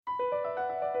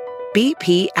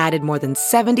BP added more than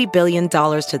 $70 billion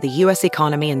to the U.S.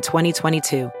 economy in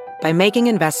 2022 by making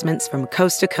investments from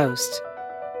coast to coast.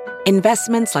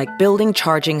 Investments like building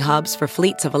charging hubs for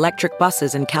fleets of electric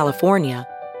buses in California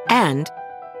and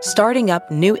starting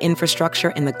up new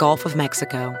infrastructure in the Gulf of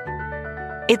Mexico.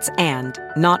 It's and,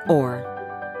 not or.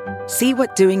 See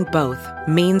what doing both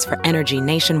means for energy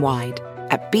nationwide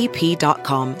at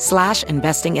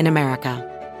bp.com/investing in America.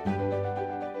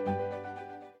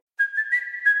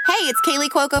 Hey, it's Kaylee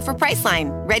Cuoco for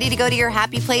Priceline. Ready to go to your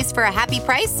happy place for a happy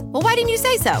price? Well, why didn't you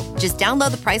say so? Just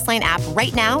download the Priceline app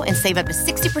right now and save up to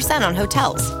 60% on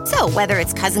hotels. So whether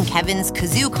it's Cousin Kevin's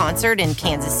Kazoo Concert in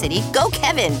Kansas City, go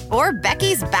Kevin, or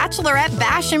Becky's Bachelorette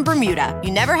Bash in Bermuda,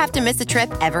 you never have to miss a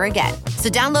trip ever again. So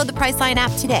download the Priceline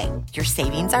app today. Your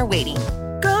savings are waiting.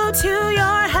 Go to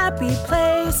your happy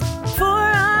place for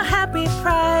a happy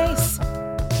price.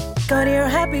 Go to your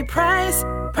happy price,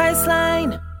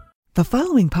 Priceline. The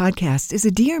following podcast is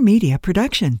a Dear Media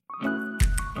production.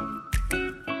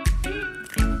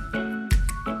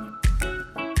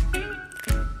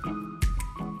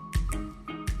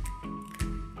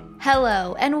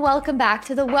 Hello, and welcome back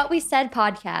to the What We Said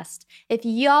podcast. If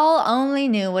y'all only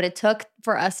knew what it took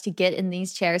for us to get in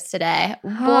these chairs today,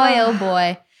 boy, oh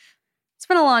boy. It's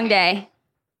been a long day.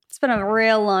 It's been a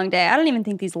real long day. I don't even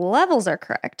think these levels are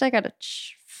correct. I gotta...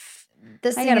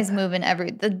 This thing is moving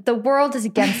the world is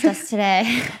against us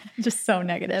today. Just so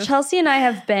negative. Chelsea and I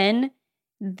have been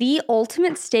the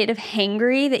ultimate state of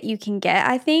hangry that you can get,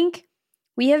 I think.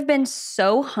 We have been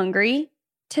so hungry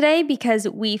today because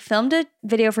we filmed a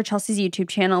video for Chelsea's YouTube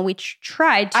channel. We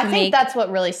tried to I think that's what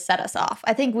really set us off.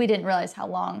 I think we didn't realize how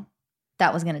long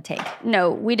that was going to take. No,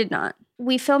 we did not.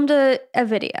 We filmed a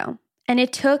video, and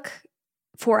it took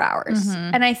 4 hours.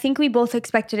 Mm-hmm. And I think we both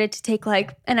expected it to take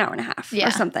like an hour and a half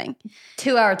or something.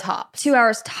 2 hour tops. 2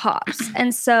 hours tops.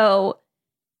 And so,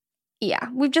 yeah,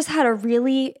 we've just had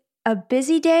a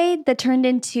busy day that turned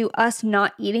into us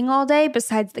not eating all day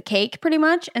besides the cake pretty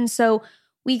much. And so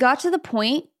we got to the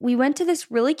point, we went to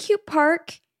this really cute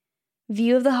park,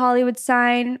 view of the Hollywood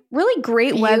sign, really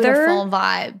great weather. Beautiful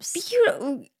vibes.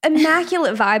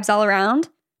 Immaculate vibes all around.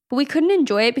 But we couldn't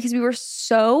enjoy it because we were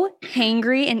so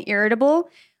hangry and irritable.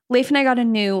 Leif and I got a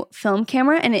new film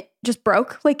camera and it just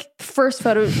broke. Like, first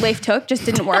photo Leif took just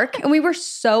didn't work. And we were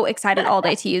so excited all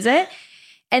day to use it.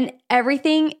 And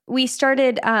everything, we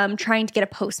started trying to get a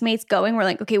Postmates going. We're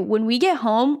like, okay, when we get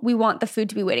home, we want the food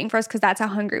to be waiting for us because that's how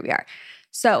hungry we are.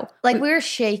 So we were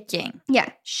shaking. Yeah,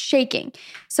 shaking.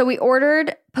 So we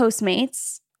ordered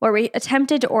Postmates, or we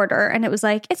attempted to order, and it was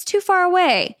like, it's too far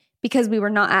away. Because we were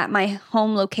not at my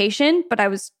home location, but I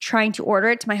was trying to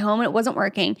order it to my home and it wasn't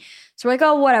working. So we're like,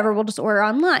 oh, whatever, we'll just order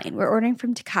online. We're ordering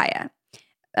from Takaya,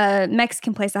 a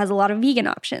Mexican place that has a lot of vegan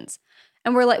options.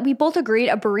 And we're like, we both agreed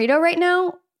a burrito right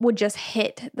now would just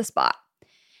hit the spot.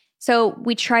 So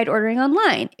we tried ordering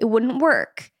online. It wouldn't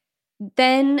work.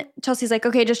 Then Chelsea's like,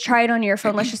 okay, just try it on your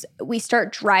phone. We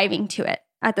start driving to it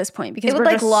at this point because it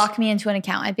would lock me into an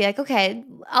account. I'd be like, okay,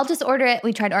 I'll just order it.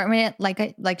 We tried ordering it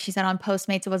like she said on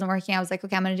Postmates. It wasn't working. I was like,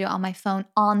 okay, I'm going to do it on my phone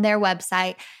on their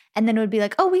website. And then it would be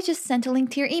like, oh, we just sent a link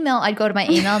to your email. I'd go to my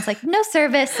email. It's like, no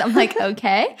service. I'm like,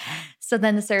 okay. So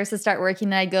then the services start working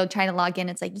and I'd go try to log in.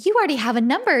 It's like, you already have a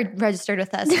number registered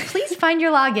with us. Please find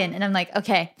your login. And I'm like,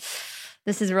 okay,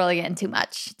 this is really getting too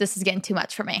much. This is getting too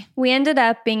much for me. We ended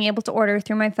up being able to order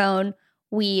through my phone.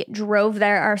 We drove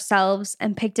there ourselves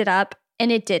and picked it up. And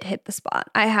it did hit the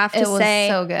spot. I have to say, it was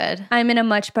so good. I'm in a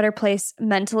much better place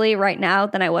mentally right now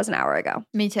than I was an hour ago.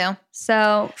 Me too.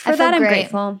 So for that, I'm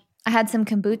grateful. I had some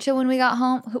kombucha when we got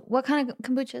home. What kind of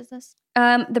kombucha is this?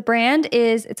 The brand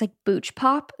it's like Booch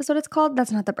Pop is what it's called.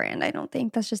 That's not the brand, I don't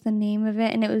think. That's just the name of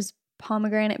it. And it was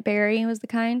pomegranate berry was the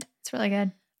kind. It's really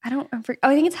good. I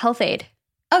think it's Health Aid.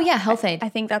 Oh, yeah, Health Aid. I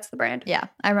think that's the brand. Yeah,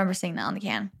 I remember seeing that on the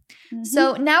can. Mm-hmm.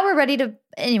 So now we're ready to,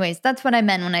 anyways, that's what I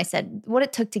meant when I said what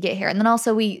it took to get here. And then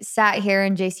also we sat here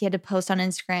and JC had to post on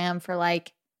Instagram for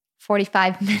like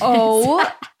 45 minutes. Oh,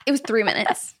 it was 3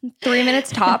 minutes. 3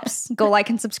 minutes tops. Go like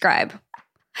and subscribe.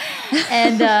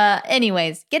 And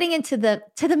anyways, getting into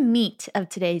the meat of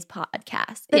today's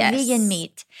podcast, the vegan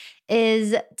meat,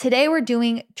 is today we're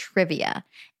doing trivia.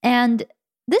 And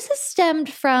this is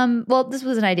stemmed from, well, this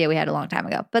was an idea we had a long time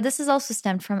ago, but this is also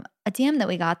stemmed from a DM that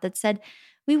we got that said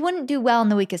we wouldn't do well in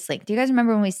the weakest link. Do you guys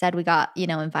remember when we said we got,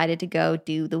 invited to go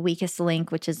do the weakest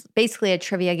link, which is basically a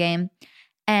trivia game?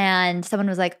 And someone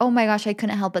was like, oh my gosh, I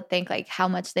couldn't help but think like how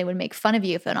much they would make fun of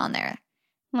you if it on there.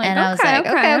 And I was like,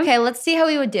 okay, let's see how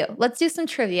we would do. Let's do some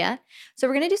trivia. So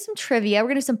we're going to do some trivia. We're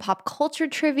going to do some pop culture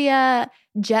trivia,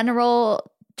 general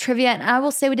trivia, and I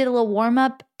will say we did a little warm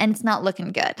up, and it's not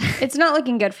looking good. It's not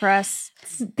looking good for us.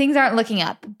 Things aren't looking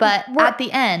up, but at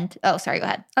the end, oh, sorry, go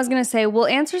ahead. I was going to say, we'll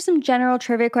answer some general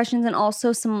trivia questions and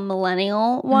also some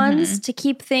millennial ones to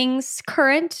keep things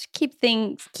current, keep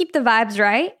the vibes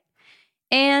right.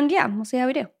 And yeah, we'll see how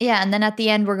we do. Yeah, and then at the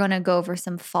end, we're going to go over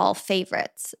some fall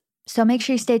favorites. So make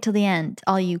sure you stay till the end,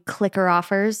 all you clicker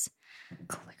offers.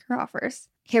 Clicker offers.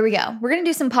 Here we go. We're going to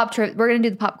do some we're going to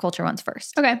do the pop culture ones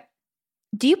first. Okay.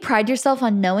 Do you pride yourself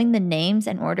on knowing the names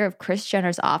and order of Kris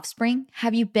Jenner's offspring?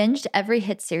 Have you binged every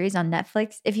hit series on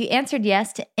Netflix? If you answered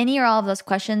yes to any or all of those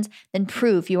questions, then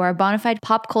prove you are a bona fide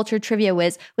pop culture trivia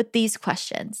whiz with these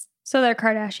questions. So they're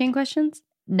Kardashian questions?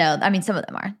 No, I mean, some of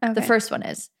them are. Okay. The first one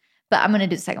is. But I'm going to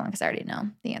do the second one because I already know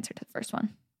the answer to the first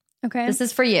one. Okay. This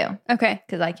is for you. Okay.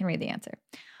 Because I can read the answer.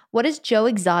 What is Joe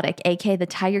Exotic, a.k.a. the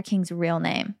Tiger King's real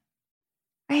name?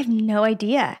 I have no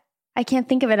idea. I can't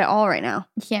think of it at all right now.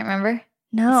 You can't remember?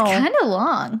 No. It's kind of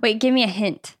long. Wait, give me a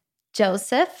hint.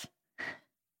 Joseph.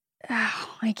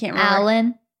 Oh, I can't remember.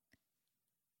 Alan.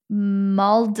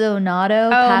 Maldonado.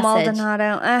 Oh, Passage.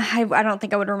 Maldonado. I don't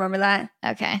think I would remember that.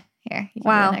 Okay. Here. You can do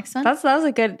Wow. the next one. That was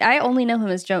a good. I only know him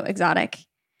as Joe Exotic.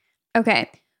 Okay.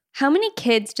 How many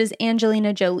kids does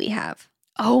Angelina Jolie have?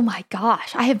 Oh my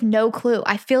gosh. I have no clue.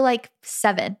 I feel like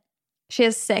 7. She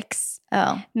has 6.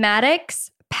 Oh.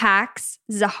 Maddox, Pax,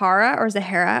 Zahara,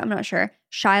 I'm not sure.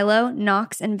 Shiloh,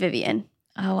 Knox, and Vivian.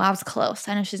 Oh, I was close.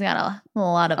 I know she's got a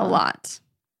lot of them. A lot.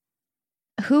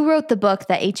 Who wrote the book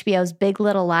that HBO's Big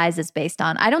Little Lies is based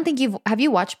on? I don't think have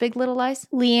you watched Big Little Lies?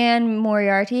 Leanne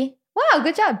Moriarty. Wow,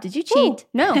 good job. Did you cheat?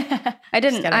 No, I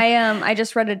didn't. Just kidding. I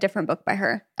just read a different book by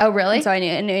her. Oh, really? And so I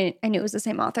knew it was the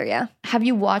same author. Yeah. Have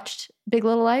you watched Big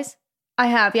Little Lies? I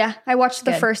have. Yeah. I watched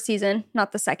the Good. first season,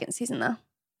 not the second season though.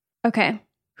 Okay.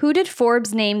 Who did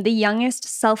Forbes name the youngest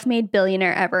self-made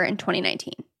billionaire ever in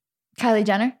 2019? Kylie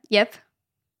Jenner? Yep.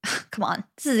 Come on.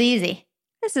 This is easy.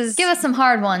 This is Give us some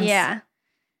hard ones. Yeah.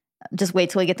 Just wait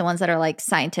till we get the ones that are like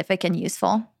scientific and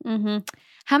useful. Mm-hmm.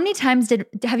 How many times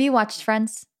have you watched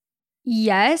Friends?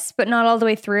 Yes, but not all the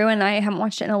way through, and I haven't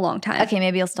watched it in a long time. Okay,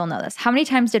 maybe you'll still know this. How many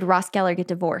times did Ross Geller get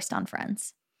divorced on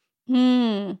Friends?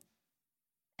 Hmm.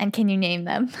 And can you name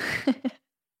them?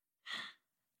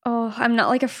 Oh, I'm not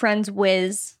like a Friends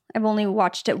whiz. I've only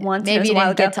watched it once. Maybe you a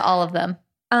while didn't ago. get to all of them.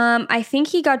 I think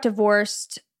he got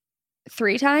divorced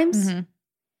 3 times. Mhm.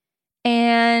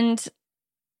 And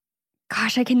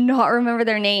gosh, I cannot remember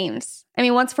their names. I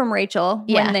mean, once from Rachel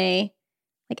Yeah. when they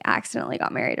like accidentally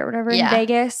got married or whatever Yeah. in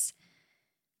Vegas.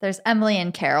 There's Emily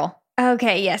and Carol.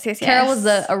 Okay, yes. Carol was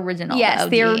the original. Yes,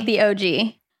 the OG. the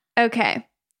OG. Okay.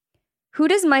 Who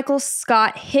does Michael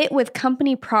Scott hit with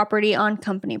company property on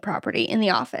company property in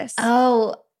The Office?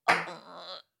 Oh.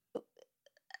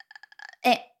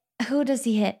 Who does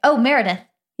he hit? Oh, Meredith.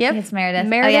 Yep. It's Meredith.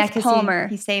 Meredith 'cause Palmer.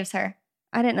 He saves her.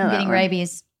 I didn't know from that getting one.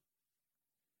 rabies.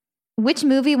 Which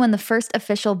movie won the first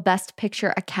official Best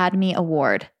Picture Academy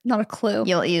Award? Not a clue.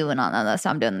 You will not know this, so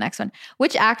I'm doing the next one.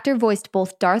 Which actor voiced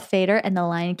both Darth Vader and the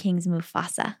Lion King's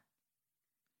Mufasa?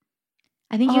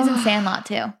 I think he was in Sandlot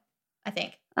too. I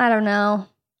think. I don't know.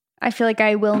 I feel like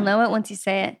I will know it once you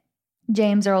say it.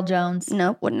 James Earl Jones.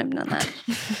 Nope, wouldn't have known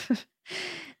that.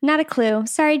 Not a clue.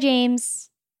 Sorry, James.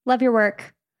 Love your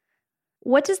work.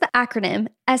 What does the acronym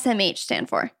SMH stand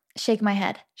for? Shake my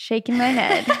head. Shaking my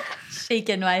head.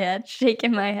 Shaking my head.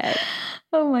 Shaking my head.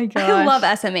 Oh my gosh. I love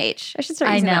SMH. I should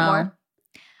start using that more.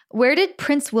 Where did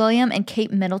Prince William and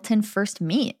Kate Middleton first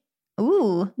meet?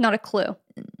 Ooh, Not a clue.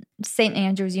 St.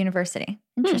 Andrews University.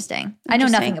 Interesting. I know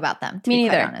Interesting. nothing about them, to Me be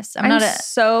quite neither. honest. I'm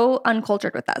so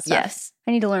uncultured with that stuff. Yes.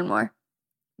 I need to learn more.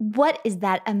 What is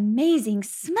that amazing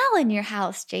smell in your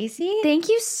house, JC? Thank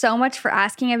you so much for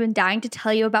asking. I've been dying to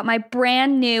tell you about my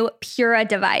brand new Pura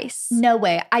device. No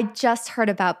way. I just heard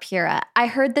about Pura. I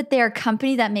heard that they're a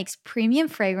company that makes premium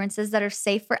fragrances that are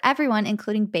safe for everyone,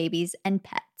 including babies and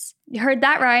pets. You heard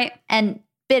that right. And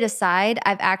bit aside,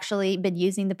 I've actually been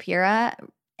using the Pura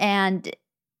and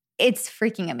it's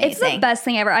freaking amazing. It's the best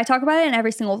thing ever. I talk about it in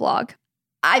every single vlog.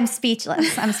 I'm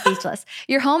speechless. I'm speechless.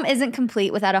 Your home isn't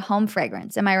complete without a home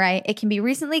fragrance. Am I right? It can be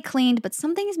recently cleaned, but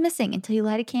something is missing until you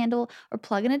light a candle or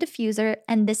plug in a diffuser.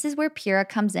 And this is where Pura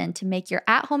comes in to make your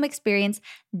at-home experience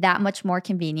that much more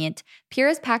convenient.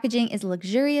 Pura's packaging is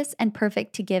luxurious and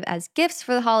perfect to give as gifts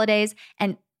for the holidays.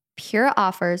 And Pura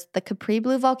offers the Capri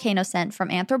Blue Volcano scent from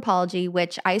Anthropologie,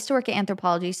 which I used to work at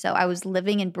Anthropologie, so I was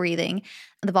living and breathing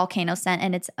the volcano scent,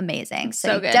 and it's amazing.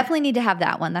 So you good. definitely need to have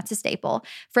that one. That's a staple.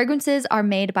 Fragrances are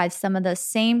made by some of the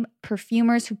same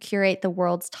perfumers who curate the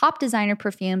world's top designer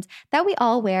perfumes that we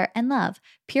all wear and love.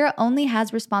 Pura only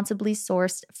has responsibly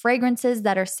sourced fragrances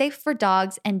that are safe for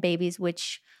dogs and babies,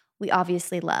 which we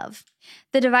obviously love.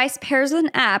 The device pairs with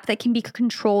an app that can be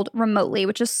controlled remotely,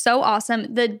 which is so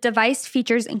awesome. The device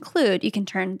features include, you can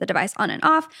turn the device on and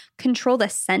off, control the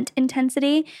scent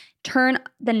intensity, turn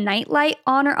the nightlight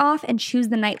on or off, and choose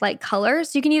the nightlight color.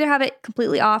 So you can either have it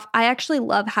completely off. I actually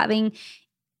love having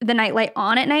the nightlight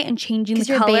on at night and changing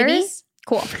the colors. Baby?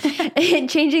 Cool. And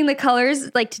changing the colors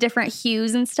like to different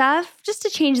hues and stuff just to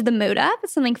change the mood up.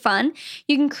 It's something fun.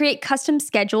 You can create custom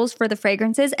schedules for the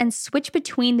fragrances and switch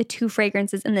between the 2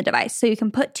 fragrances in the device. So you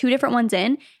can put 2 different ones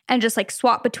in and just like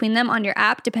swap between them on your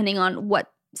app depending on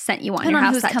what scent you want in your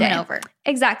house that day. Over.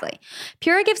 Exactly.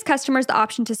 Pura gives customers the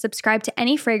option to subscribe to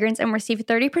any fragrance and receive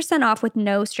 30% off with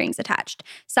no strings attached.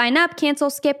 Sign up, cancel,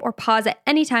 skip, or pause at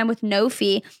any time with no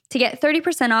fee to get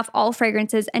 30% off all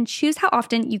fragrances and choose how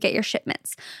often you get your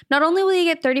shipments. Not only will you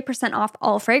get 30% off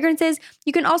all fragrances,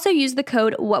 you can also use the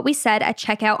code WHATWESAID at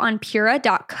checkout on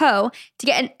pura.co to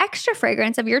get an extra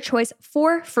fragrance of your choice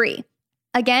for free.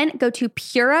 Again, go to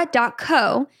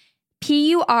pura.co,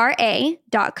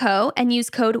 pura.co, and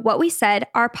use code WHATWESAID,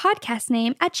 our podcast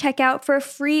name, at checkout for a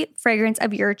free fragrance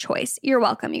of your choice. You're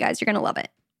welcome, you guys. You're going to love it.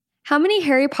 How many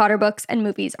Harry Potter books and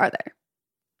movies are there?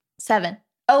 7.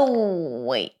 Oh,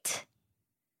 wait.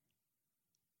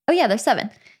 Oh, yeah, there's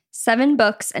 7. 7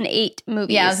 books and 8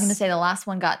 movies. Yeah, I was going to say the last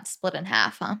one got split in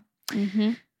half, huh?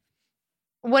 Mm-hmm.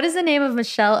 What is the name of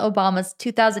Michelle Obama's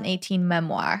 2018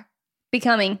 memoir?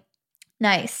 Becoming.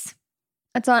 Nice.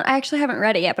 It's on. I actually haven't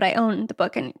read it yet, but I own the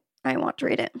book and I want to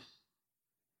read it.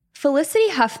 Felicity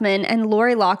Huffman and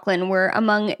Lori Loughlin were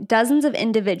among dozens of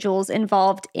individuals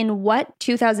involved in what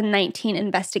 2019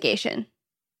 investigation?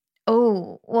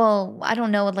 Oh, well, I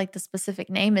don't know what like the specific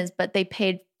name is, but they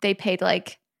paid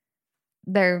like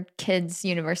their kids'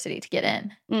 university to get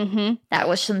in. Mm-hmm. That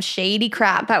was some shady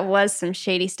crap. That was some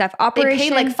shady stuff. They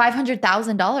paid like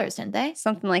 $500,000, didn't they?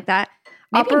 Something like that.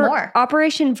 Maybe more.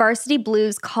 Operation Varsity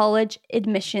Blues college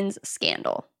admissions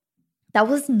scandal. That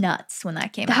was nuts when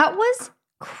that came out. That was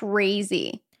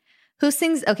crazy. Who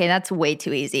sings? Okay, that's way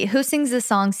too easy. Who sings the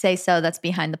song Say So that's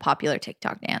behind the popular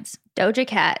TikTok dance? Doja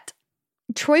Cat.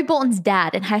 Troy Bolton's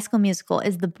dad in High School Musical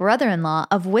is the brother-in-law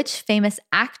of which famous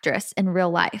actress in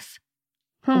real life?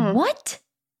 What?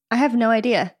 I have no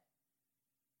idea.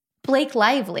 Blake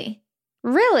Lively.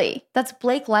 Really? That's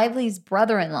Blake Lively's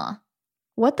brother-in-law.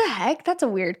 What the heck? That's a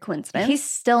weird coincidence. He's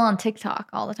still on TikTok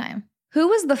all the time. Who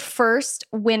was the first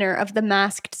winner of The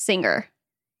Masked Singer?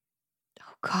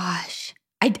 Oh, gosh.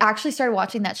 I actually started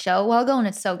watching that show a while ago, and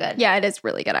it's so good. Yeah, it is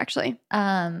really good, actually.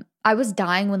 I was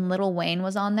dying when Lil Wayne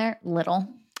was on there.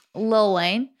 Lil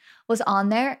Wayne was on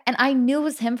there, and I knew it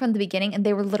was him from the beginning, and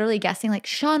they were literally guessing, like,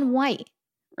 Shaun White.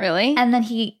 Really? And then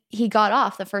he got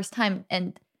off the first time,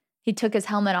 and he took his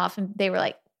helmet off, and they were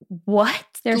like, what?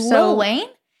 They're Lil Wayne?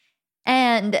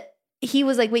 And he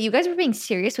was like, wait, you guys were being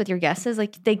serious with your guesses?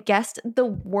 Like, they guessed the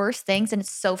worst things, and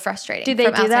it's so frustrating. Do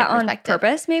they do that on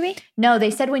purpose, maybe? No,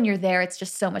 they said when you're there, it's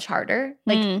just so much harder.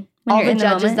 Like, all the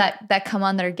judges that come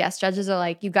on that are guest judges are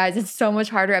like, you guys, it's so much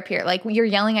harder up here. Like, you're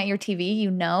yelling at your TV,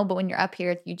 you know, but when you're up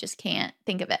here, you just can't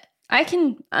think of it. I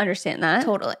can understand that.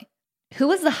 Totally. Who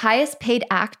was the highest paid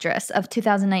actress of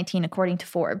 2019, according to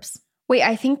Forbes? Wait,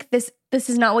 I think this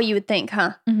is not what you would think,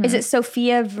 huh? Mm-hmm. Is it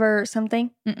Sophia Ver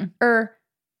something? Mm-mm. Or,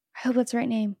 I hope that's the right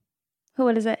name.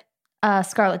 What is it?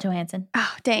 Scarlett Johansson.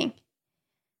 Oh, dang.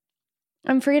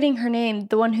 I'm forgetting her name.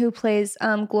 The one who plays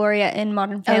Gloria in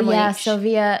Modern Family. Oh,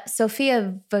 yeah,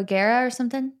 Sofia Vergara or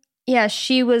something? Yeah,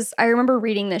 she was, I remember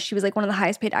reading this. She was like one of the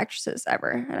highest paid actresses ever.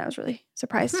 And I was really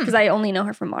surprised because I only know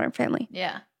her from Modern Family.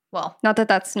 Yeah, well. Not that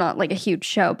that's not like a huge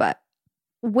show, but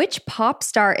which pop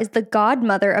star is the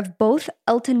godmother of both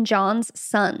Elton John's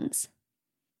sons?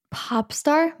 Pop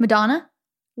star? Madonna?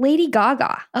 Lady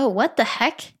Gaga. Oh, what the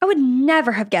heck? I would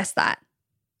never have guessed that.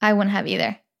 I wouldn't have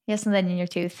either. You have something in your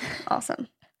tooth. Awesome.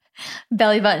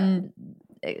 Belly button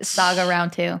saga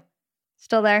round 2.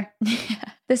 Still there. Yeah.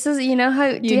 This is, you know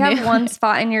how, do you have one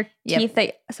spot in your teeth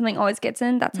that something always gets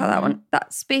in? That's how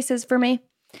that space is for me.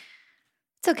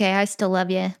 It's okay. I still love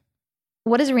you.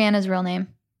 What is Rihanna's real name?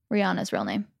 Rihanna's real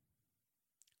name.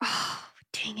 Oh,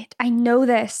 dang it. I know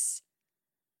this.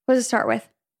 What does it start with?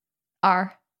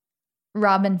 R.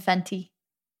 Robin Fenty.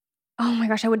 Oh my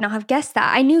gosh, I would not have guessed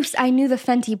that. I knew the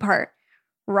Fenty part.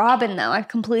 Robin, though, I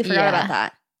completely forgot about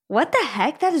that. What the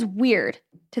heck? That is weird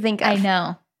to think of. I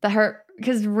know.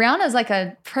 Because Rihanna's like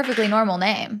a perfectly normal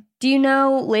name. Do you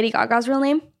know Lady Gaga's real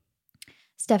name?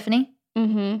 Stephanie?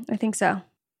 Mm-hmm. I think so.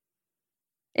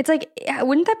 It's like,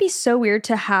 wouldn't that be so weird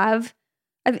to have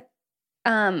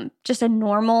just a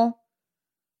normal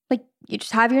Like, you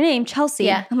just have your name, Chelsea.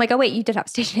 Yeah. I'm like, oh, wait, you did have a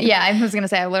stage name. Yeah, I was going to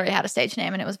say I literally had a stage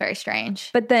name and it was very strange.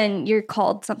 But then you're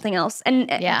called something else. And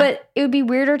Yeah. But it would be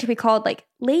weirder to be called like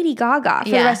Lady Gaga for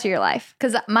the rest of your life.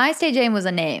 Because my stage name was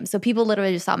a name. So people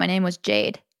literally just thought my name was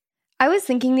Jade. I was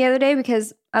thinking the other day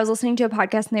because I was listening to a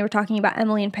podcast and they were talking about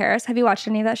Emily in Paris. Have you watched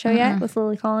any of that show yet with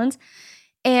Lily Collins?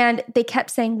 And they kept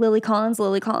saying Lily Collins,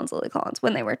 Lily Collins, Lily Collins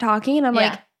when they were talking. And I'm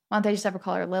like, why don't they just ever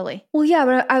call her Lily? well, yeah,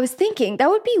 but I was thinking that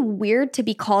would be weird to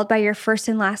be called by your first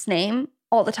and last name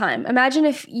all the time. Imagine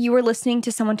if you were listening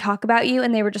to someone talk about you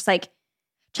and they were just like,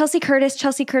 Chelsea Curtis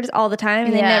all the time.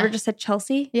 And they never just said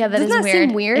Chelsea. Yeah, Doesn't that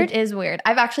seem weird? It is weird.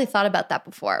 I've actually thought about that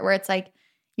before where it's like,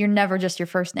 you're never just your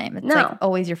first name. It's like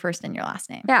always your first and your last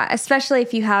name. Yeah, especially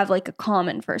if you have like a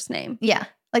common first name. Yeah.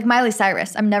 Like Miley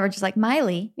Cyrus. I'm never just like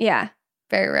Miley. Yeah.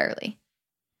 Very rarely.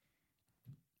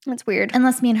 That's weird.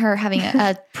 Unless me and her having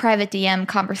a private DM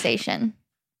conversation.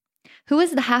 Who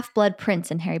is the half-blood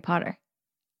prince in Harry Potter?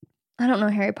 I don't know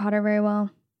Harry Potter very well,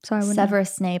 so I wouldn't know.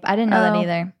 Severus Snape. I didn't know that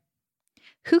either.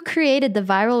 Who created the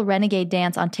viral renegade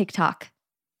dance on TikTok?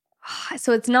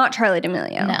 So it's not Charli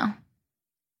D'Amelio. No.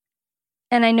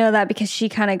 And I know that because she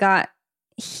kind of got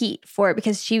heat for it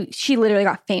because she literally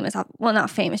got famous. Well, not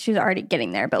famous. She was already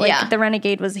getting there. But like the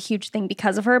Renegade was a huge thing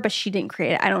because of her, but she didn't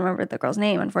create it. I don't remember the girl's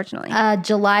name, unfortunately.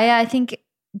 Jalaya, I think.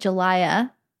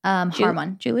 Jalaya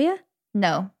Harmon. Julia?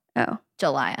 No. Oh.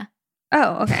 Jalaya.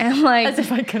 Oh, okay. I'm like. As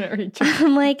if I couldn't reach her.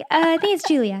 I'm like, I think it's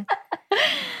Julia.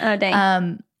 Oh,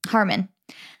 dang. Harmon.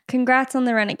 Congrats on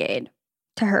the Renegade.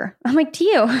 To her. I'm like, to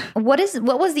you. What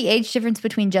was the age difference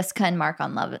between Jessica and Mark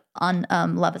on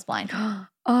Love is Blind?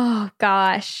 Oh,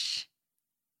 gosh.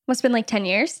 Must have been like 10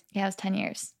 years? Yeah, it was 10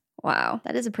 years. Wow.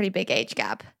 That is a pretty big age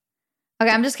gap. Okay,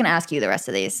 I'm just going to ask you the rest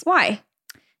of these. Why?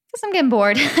 Because I'm getting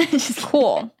bored. Just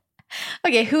cool.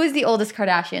 Okay, who is the oldest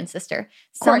Kardashian sister?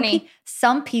 Kourtney.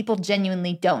 Some people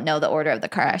genuinely don't know the order of the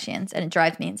Kardashians, and it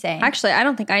drives me insane. Actually, I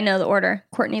don't think I know the order.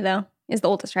 Kourtney, though, is the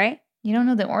oldest, right? You don't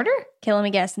know the order? Okay, let me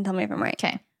guess and tell me if I'm right.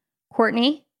 Okay.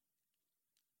 Kourtney,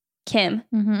 Kim,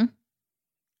 Mm-hmm.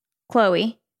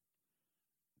 Khloe,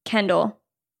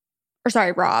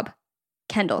 Rob,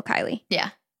 Kendall, Kylie. Yeah.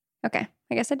 Okay,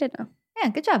 I guess I did know. Yeah,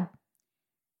 good job.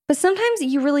 But sometimes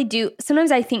you really do.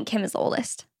 Sometimes I think Kim is the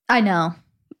oldest. I know.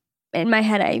 In my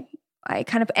head, I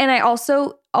kind of, and I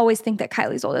also always think that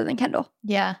Kylie's older than Kendall.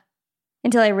 Yeah.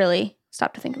 Until I really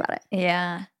stop to think about it.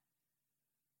 Yeah.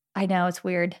 I know, it's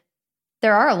weird.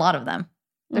 There are a lot of them.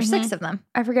 There's 6 of them.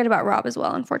 I forget about Rob as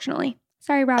well, unfortunately.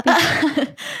 Sorry, Robbie.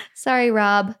 Sorry,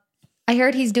 Rob. I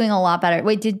heard he's doing a lot better.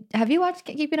 Wait, have you watched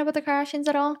Keeping Up with the Kardashians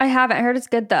at all? I haven't. I heard it's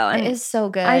good, though. It is so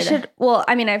good. I should, well,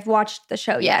 I mean, I've watched the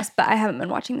show, yes, but I haven't been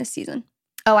watching this season.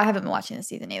 Oh, I haven't been watching this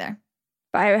season either.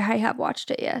 But I have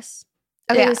watched it, yes.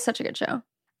 Okay. It was such a good show.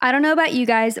 I don't know about you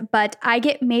guys, but I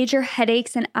get major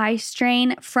headaches and eye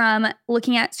strain from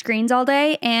looking at screens all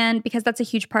day. And because that's a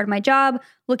huge part of my job,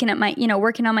 looking at my,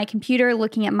 working on my computer,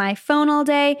 looking at my phone all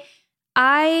day,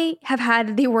 I have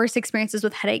had the worst experiences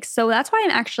with headaches. So that's why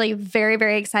I'm actually very,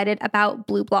 very excited about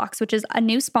BlueBlox, which is a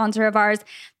new sponsor of ours.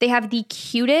 They have the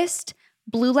cutest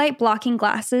blue light blocking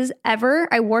glasses ever.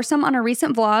 I wore some on a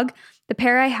recent vlog. The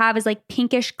pair I have is like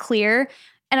pinkish clear.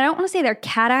 And I don't want to say they're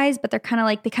cat eyes, but they're kind of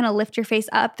like, they kind of lift your face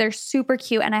up. They're super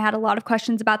cute. And I had a lot of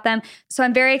questions about them. So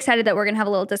I'm very excited that we're going to have a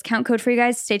little discount code for you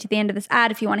guys. Stay to the end of this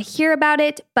ad if you want to hear about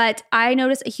it. But I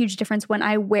notice a huge difference when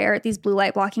I wear these blue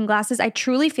light blocking glasses. I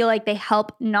truly feel like they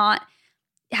help not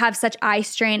have such eye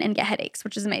strain and get headaches,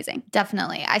 which is amazing.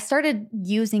 Definitely. I started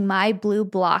using my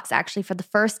BlueBlox actually for the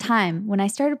first time when I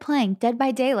started playing Dead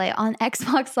by Daylight on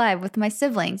Xbox Live with my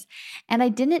siblings. And I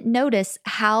didn't notice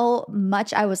how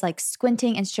much I was like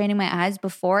squinting and straining my eyes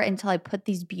before until I put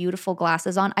these beautiful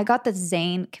glasses on. I got the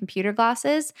Zane computer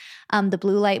glasses, the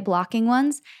blue light blocking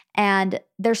ones, and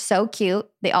they're so cute.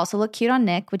 They also look cute on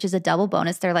Nick, which is a double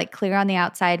bonus. They're like clear on the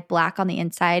outside, black on the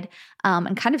inside,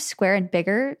 and kind of square and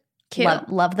bigger. Cute.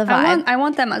 Love the vibe. I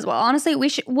want them as well. Honestly,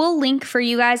 we'll link for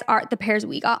you guys the pairs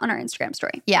we got on our Instagram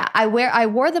story. Yeah, I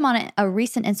wore them on a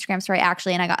recent Instagram story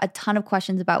actually, and I got a ton of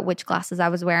questions about which glasses I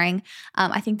was wearing.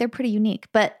 I think they're pretty unique,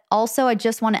 but also I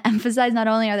just want to emphasize not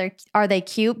only are they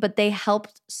cute, but they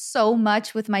helped so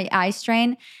much with my eye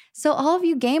strain. So all of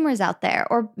you gamers out there,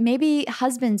 or maybe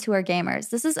husbands who are gamers,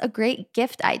 this is a great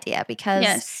gift idea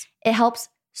because it helps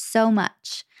so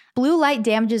much. Blue light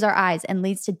damages our eyes and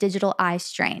leads to digital eye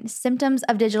strain. Symptoms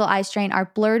of digital eye strain are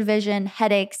blurred vision,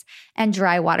 headaches, and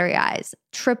dry, watery eyes.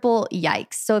 Triple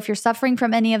yikes. So if you're suffering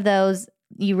from any of those,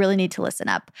 you really need to listen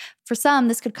up. For some,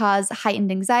 this could cause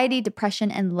heightened anxiety,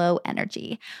 depression, and low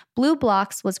energy.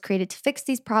 BlueBlox was created to fix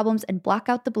these problems and block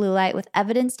out the blue light with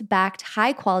evidence-backed,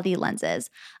 high-quality lenses.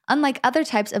 Unlike other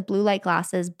types of blue light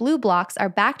glasses, BlueBlox are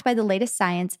backed by the latest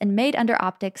science and made under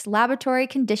optics laboratory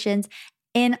conditions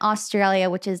in Australia,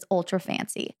 which is ultra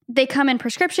fancy. They come in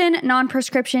prescription,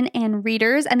 non-prescription, and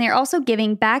readers, and they're also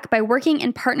giving back by working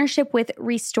in partnership with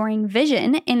Restoring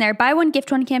Vision in their Buy One,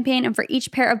 Gift One campaign, and for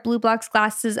each pair of BlueBlox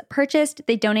glasses purchased,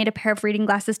 they donate a pair of reading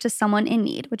glasses to someone in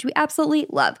need, which we absolutely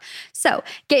love. So,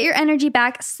 get your energy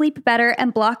back, sleep better,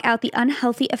 and block out the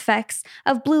unhealthy effects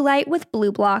of blue light with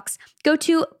BlueBlox. Go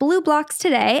to BlueBlox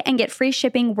today and get free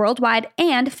shipping worldwide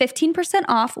and 15%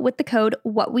 off with the code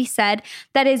WhatWeSaid.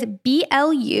 That is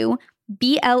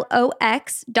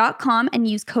BLUBLOX.com and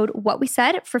use code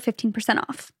WhatWeSaid for 15%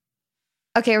 off.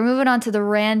 Okay, we're moving on to the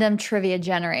random trivia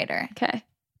generator. Okay.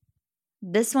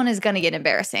 This one is going to get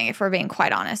embarrassing if we're being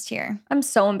quite honest here. I'm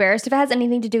so embarrassed. If it has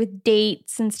anything to do with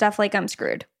dates and stuff, like I'm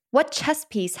screwed. What chess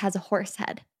piece has a horse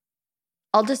head?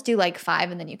 I'll just do like 5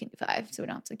 and then you can do 5 so we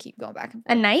don't have to keep going back and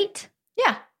forth. A knight?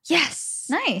 Yeah. Yes.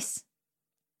 Nice.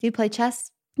 Do you play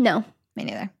chess? No. Me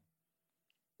neither.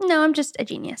 No, I'm just a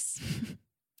genius.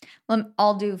 Well,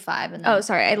 I'll do 5. And then Oh,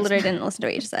 sorry. I literally didn't listen to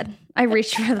what you just said. I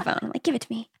reached for the phone. I'm like, give it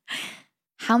to me.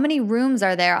 How many rooms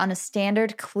are there on a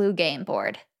standard Clue game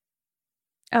board?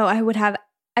 Oh,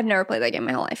 I've never played that game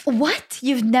my whole life. What?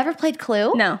 You've never played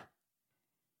Clue? No.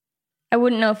 I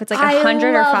wouldn't know if it's like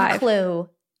 100 or 5. Clue.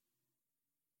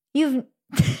 You've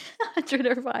 100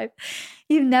 or 5.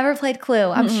 You've never played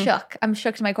Clue. I'm shook. I'm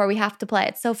shook to my core. We have to play.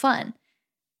 It's so fun.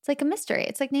 It's like a mystery.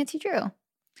 It's like Nancy Drew.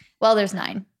 Well, there's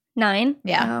 9. 9?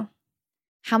 Yeah. Oh.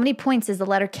 How many points is the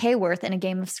letter K worth in a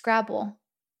game of Scrabble?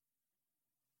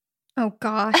 Oh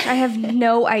gosh, I have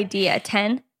no idea.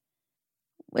 10?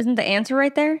 Wasn't the answer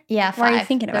right there? Yeah, 5. Why are you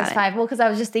thinking about There's it? 5. Well, because I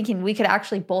was just thinking we could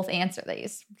actually both answer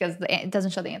these because it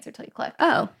doesn't show the answer till you click.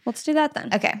 Oh, let's do that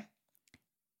then. Okay.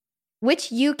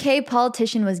 Which UK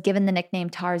politician was given the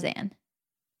nickname Tarzan?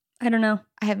 I don't know.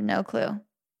 I have no clue.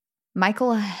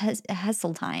 Michael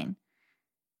Heseltine.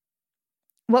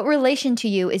 What relation to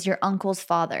you is your uncle's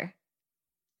father?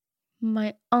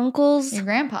 My uncle's. Your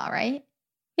grandpa, right?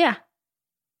 Yeah.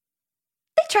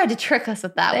 They tried to trick us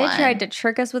with that They one. tried to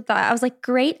trick us with that. I was like,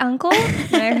 great uncle?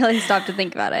 And I really stopped to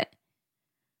think about it.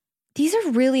 These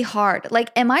are really hard.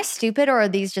 Like, am I stupid or are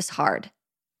these just hard?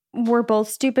 We're both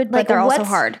stupid, but they're also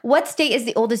hard. What state is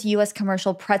the oldest U.S.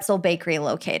 commercial pretzel bakery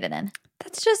located in?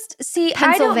 That's just, see,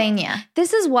 Pennsylvania.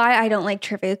 This is why I don't like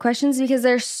trivia questions because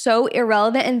they're so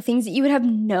irrelevant and things that you would have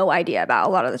no idea about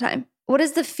a lot of the time. What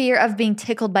is the fear of being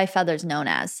tickled by feathers known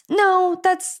as? No,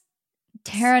 that's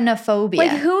Tyrannophobia.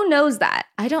 like, who knows that?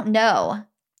 I don't know.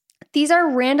 These are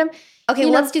random. Okay,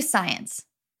 let's do science.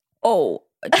 Oh,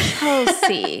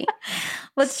 Chelsea.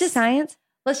 Let's just science.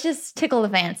 Let's just tickle the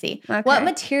fancy. Okay. What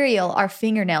material are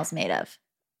fingernails made of?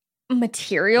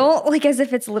 Material? Like as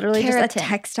if it's literally just a Keratin.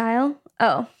 textile?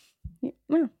 Oh. Yeah.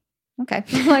 Okay.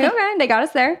 I'm like, okay, they got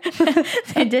us there.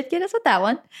 They did get us with that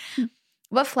one.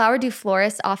 What flower do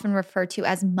florists often refer to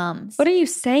as mums? What are you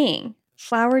saying?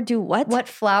 Flower do what? What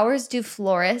flowers do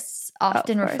florists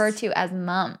often florists. refer to as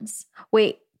mums?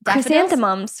 Wait, Daffodils?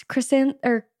 chrysanthemums.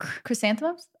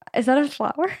 Chrysanthemums? Is that a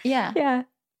flower? Yeah. Yeah.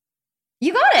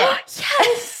 You got it.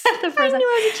 Yes. The first I knew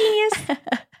I was a genius.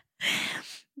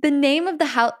 The name of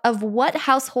of what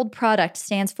household product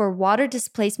stands for water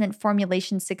displacement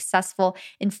formulation successful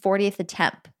in 40th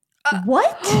attempt?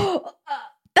 What?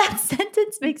 That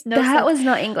sentence makes no sense. That was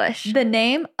not English. The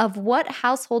name of what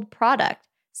household product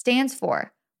stands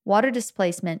for water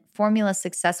displacement formula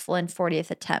successful in 40th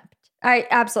attempt? I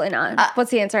absolutely not. What's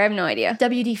the answer? I have no idea.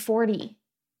 WD-40.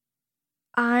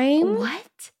 I'm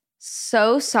What?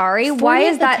 so sorry. Why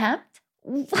is that?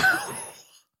 Attempt?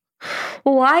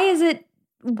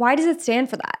 Why does it stand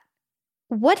for that?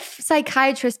 What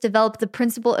psychiatrist developed the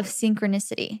principle of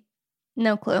synchronicity?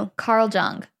 No clue. Carl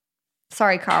Jung.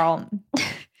 Sorry, Carl.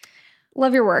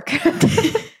 Love your work.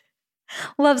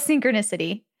 Love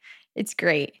synchronicity. It's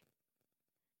great.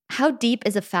 How deep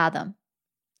is a fathom?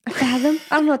 A fathom?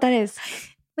 I don't know what that is.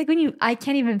 Like I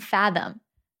can't even fathom.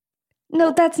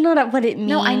 No, that's not what it means.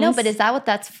 No, I know, but is that what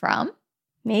that's from?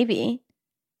 Maybe.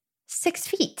 6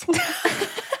 feet.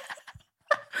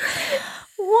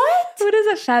 What? What is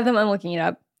a fathom? I'm looking it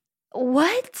up.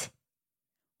 What?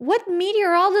 What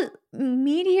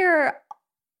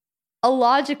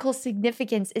meteorological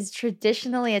significance is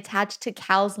traditionally attached to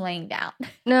cows laying down?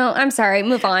 No, I'm sorry.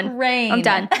 Move on. Rain. I'm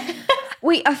done.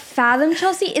 Wait, a fathom,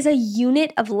 Chelsea, is a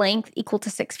unit of length equal to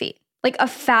 6 feet. Like a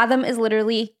fathom is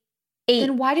literally 8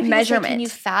 Then why did people say, can you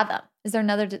fathom? Is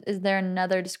there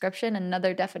another description,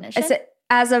 another definition?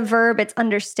 As a verb, it's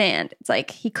understand. It's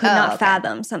like he could not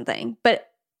fathom something.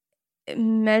 But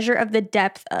measure of the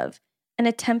depth of, an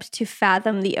attempt to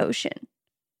fathom the ocean.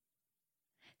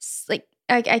 It's like,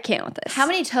 I can't with this. How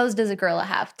many toes does a gorilla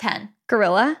have? 10.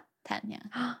 Gorilla? 10,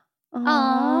 yeah.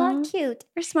 Aw, cute.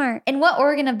 You're smart. In what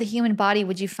organ of the human body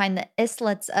would you find the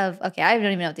islets of... Okay, I don't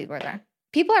even know what these words are.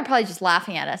 People are probably just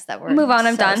laughing at us that we're Move on,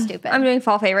 I'm so done. Stupid. I'm doing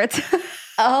fall favorites.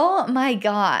 Oh my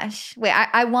gosh. Wait,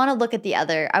 I want to look at the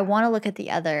other...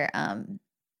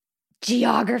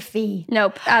 geography.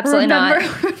 Nope, absolutely not.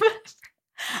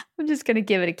 I'm just going to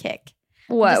give it a kick.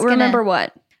 What? Remember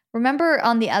what? Remember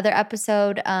on the other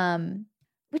episode...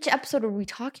 which episode were we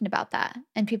talking about that?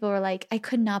 And people were like, I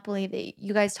could not believe it.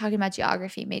 You guys talking about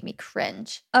geography made me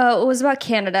cringe. Oh, it was about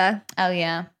Canada. Oh,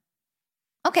 yeah.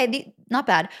 Okay, not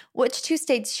bad. Which 2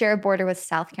 states share a border with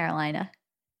South Carolina?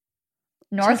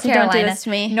 North Carolina. Don't do this to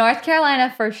me. North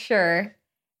Carolina for sure.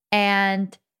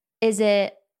 And is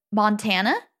it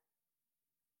Montana?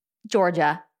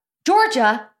 Georgia.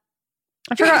 Georgia?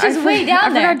 Georgia's way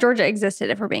down there. I forgot Georgia existed,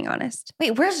 if we're being honest.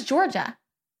 Wait, where's Georgia?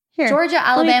 Here, Georgia,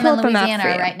 Alabama, and pull up a map Louisiana for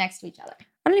are you. right next to each other.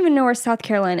 I don't even know where South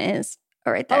Carolina is.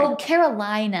 Oh, right there. Oh,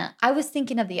 Carolina. I was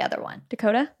thinking of the other one.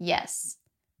 Dakota? Yes.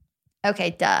 Okay,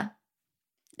 duh.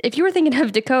 If you were thinking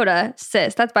of Dakota,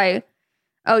 sis, that's by...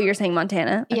 Oh, you're saying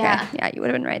Montana. Okay. Yeah. Yeah, you would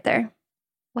have been right there.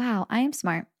 Wow, I am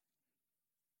smart.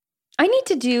 I need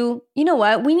to do... You know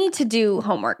what? We need to do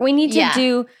homework. We need to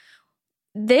do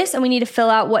this, and we need to fill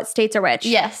out what states are which.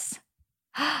 Yes.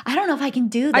 I don't know if I can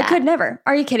do that. I could never.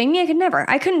 Are you kidding me? I could never.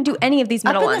 I couldn't do any of these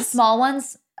middle Up in ones. the small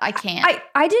ones, I can't.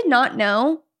 I did not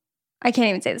know. I can't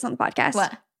even say this on the podcast.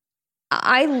 What?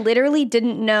 I literally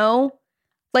didn't know,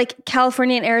 like,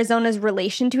 California and Arizona's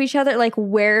relation to each other, like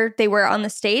where they were on the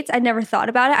states. I'd never thought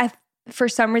about it. I, for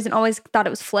some reason, always thought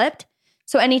it was flipped.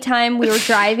 So anytime we were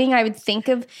driving, I would think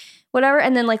of whatever.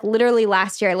 And then, like, literally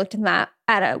last year, I looked at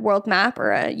a world map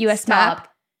or a U.S. map.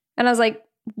 And I was like,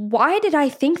 why did I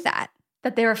think that?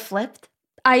 That they were flipped?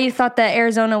 I thought that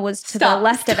Arizona was to the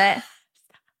left of it.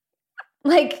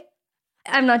 Like,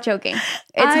 I'm not joking.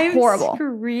 It's horrible.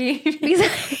 Because I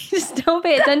just don't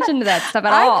pay attention to that stuff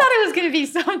at all. I thought it was going to be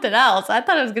something else. I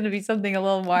thought it was going to be something a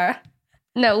little more...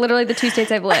 No, literally the 2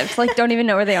 states I've lived. Like, don't even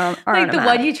know where they are like on a the map.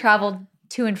 one you traveled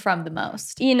to and from the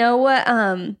most. You know what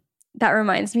that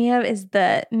reminds me of is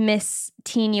the Miss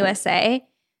Teen USA.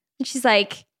 And she's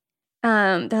like,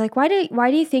 they're like, why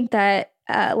do you think that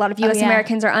a lot of U.S.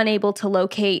 Americans are unable to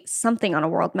locate something on a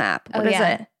world map? What is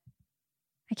it?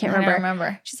 I can't remember. I don't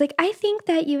remember. She's like, I think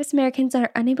that U.S. Americans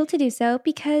are unable to do so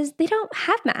because they don't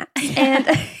have maps. And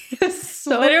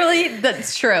so, literally,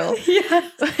 that's true. Yeah.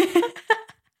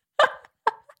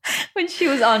 When she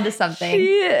was onto something.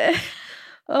 Yeah.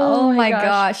 Oh my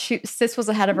gosh. Sis was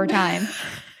ahead of her time.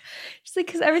 She's like,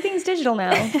 because everything's digital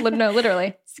now. No,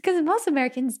 literally. It's because most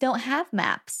Americans don't have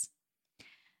maps.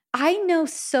 I know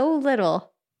so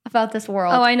little about this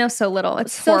world. Oh, I know so little.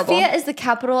 It's horrible. Sofia is the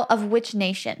capital of which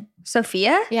nation?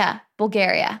 Sofia? Yeah,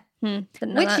 Bulgaria.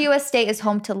 Which U.S. state is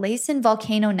home to Lassen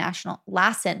Volcano National?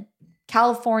 Lassen,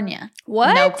 California.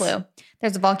 What? No clue.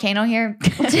 There's a volcano here.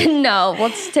 No,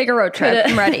 let's take a road trip.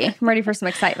 I'm ready. I'm ready for some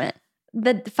excitement.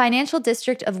 The financial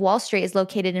district of Wall Street is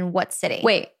located in what city?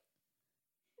 Wait.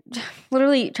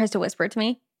 Literally tries to whisper it to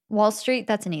me. Wall Street,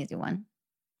 that's an easy one.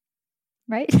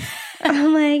 Right?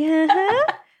 I'm like,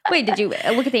 Wait, did you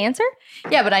look at the answer?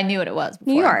 Yeah, but I knew what it was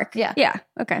before. New York. Yeah. Yeah.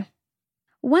 Okay.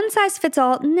 One size fits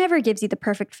all never gives you the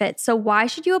perfect fit. So why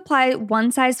should you apply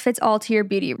one size fits all to your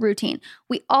beauty routine?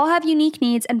 We all have unique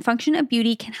needs, and Function of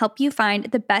Beauty can help you find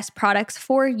the best products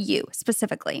for you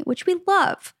specifically, which we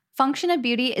love. Function of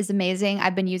Beauty is amazing.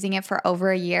 I've been using it for over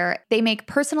a year. They make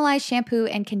personalized shampoo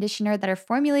and conditioner that are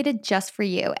formulated just for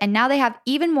you. And now they have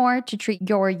even more to treat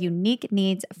your unique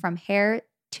needs from hair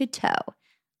to toe.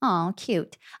 Aw,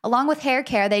 cute. Along with hair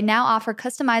care, they now offer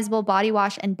customizable body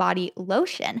wash and body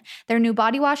lotion. Their new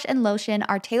body wash and lotion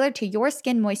are tailored to your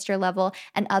skin moisture level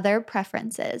and other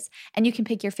preferences. And you can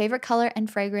pick your favorite color and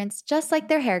fragrance just like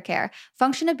their hair care.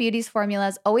 Function of Beauty's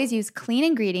formulas always use clean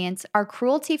ingredients, are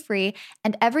cruelty-free,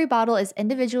 and every bottle is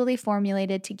individually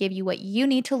formulated to give you what you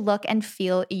need to look and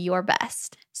feel your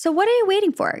best. So what are you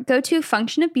waiting for? Go to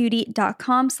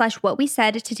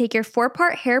functionofbeauty.com/whatwesaid to take your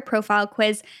 4-part hair profile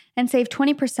quiz and save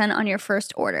 20% on your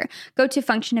first order. Go to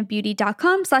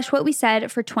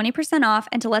functionofbeauty.com/whatwesaid for 20% off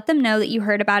and to let them know that you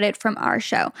heard about it from our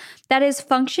show. That is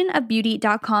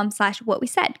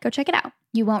functionofbeauty.com/whatwesaid. Go check it out.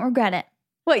 You won't regret it.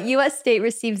 What U.S. state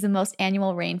receives the most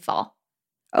annual rainfall?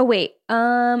 Oh, wait.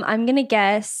 I'm going to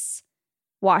guess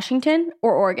Washington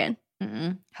or Oregon.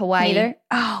 Hawaii. Neither?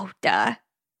 Oh, duh.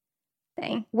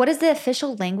 Dang. What is the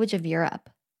official language of Europe?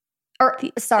 Or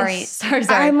sorry.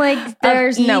 I'm like,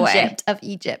 there's no way. Of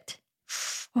Egypt.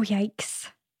 Oh, yikes.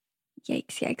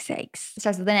 Yikes. It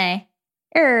starts with an A.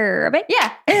 Arabic?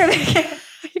 Yeah. Arabic.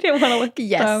 I didn't want to look at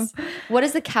Yes. What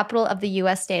is the capital of the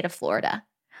U.S. state of Florida?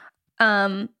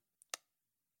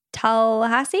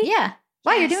 Tallahassee? Yeah.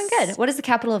 Wow, you're doing Yes. good. What is the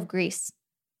capital of Greece?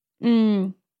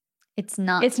 It's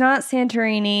not. It's not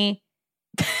Santorini.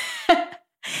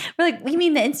 We're like, you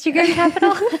mean the Instagram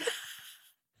capital?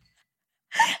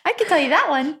 I can tell you that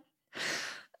one.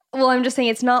 Well, I'm just saying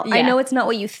it's not. Yeah. I know it's not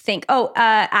what you think. Oh,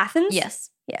 Athens? Yes.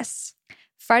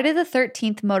 Friday the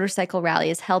 13th motorcycle rally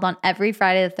is held on every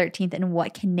Friday the 13th in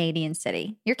what Canadian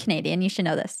city? You're Canadian. You should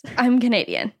know this. I'm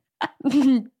Canadian.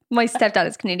 My stepdad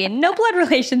is Canadian. No blood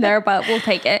relation there, but we'll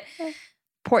take it.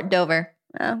 Port Dover.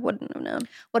 Wouldn't have known.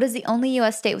 What is the only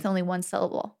U.S. state with only one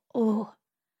syllable? Oh,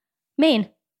 Maine.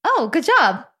 Oh, good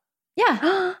job. Yeah.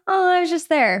 Oh, I was just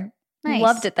there. Nice.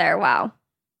 Loved it there. Wow.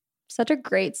 Such a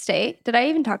great state. Did I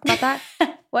even talk about that?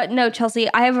 What? No,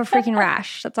 Chelsea. I have a freaking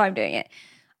rash. That's why I'm doing it.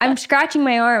 I'm scratching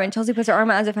my arm, and Chelsea puts her arm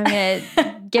out as if I'm going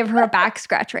to give her a back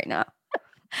scratch right now.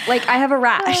 Like, I have a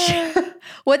rash.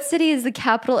 What city is the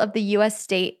capital of the U.S.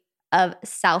 state of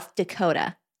South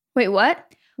Dakota? Wait,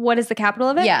 what? What is the capital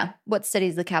of it? Yeah. What city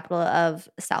is the capital of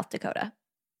South Dakota?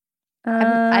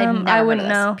 I wouldn't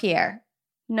know. Pierre.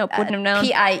 Nope, wouldn't have known.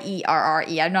 Pierre.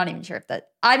 I'm not even sure if that.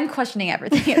 I'm questioning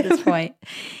everything at this point.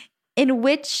 In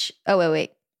which? Oh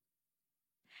wait.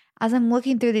 As I'm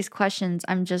looking through these questions,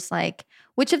 I'm just like,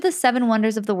 which of the 7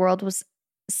 wonders of the world was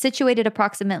situated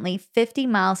approximately 50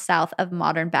 miles south of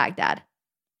modern Baghdad?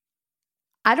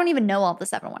 I don't even know all the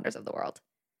 7 wonders of the world.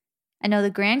 I know the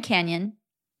Grand Canyon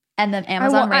and the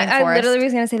Amazon rainforest. I literally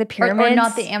was going to say the pyramids. Or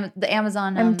not the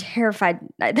Amazon. I'm terrified.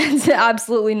 That's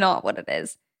absolutely not what it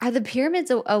is. Are the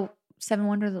pyramids a 7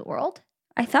 wonders of the world?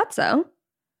 I thought so.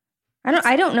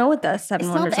 I don't know what the 7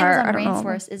 wonders are. It's not the Amazon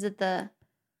rainforest. Is it the...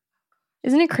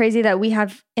 Isn't it crazy that we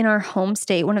have in our home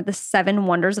state one of the 7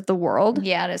 wonders of the world?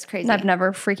 Yeah, it is crazy. I've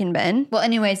never freaking been. Well,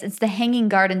 anyways, it's the Hanging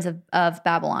Gardens of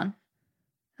Babylon.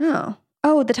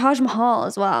 Oh, the Taj Mahal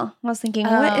as well. I was thinking,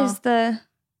 what is the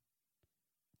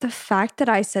fact that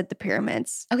I said the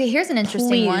pyramids? Okay, here's an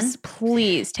interesting one.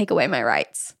 Please take away my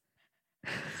rights.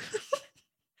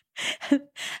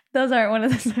 Those aren't one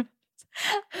of the...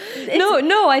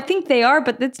 No, I think they are,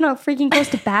 but it's not freaking close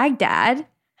to Baghdad.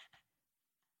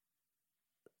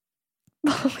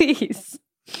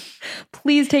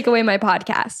 Please take away my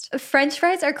podcast. French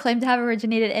fries are claimed to have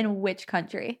originated in which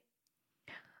country?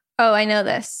 Oh, I know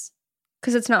this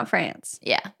because it's not France.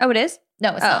 Yeah. Oh, it is?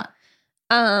 No, it's not.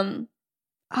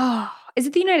 Oh, is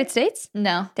it the United States?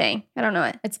 No. Dang, I don't know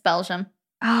it. It's Belgium.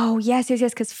 Oh, yes,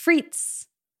 because frites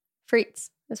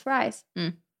is fries.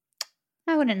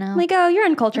 I wouldn't know. Like, oh, you're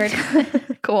uncultured.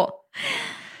 Cool.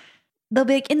 They'll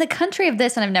be like, in the country of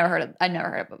this, and I've never heard of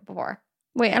it before.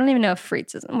 Wait, I don't even know if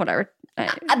frites is whatever.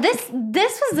 This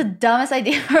was the dumbest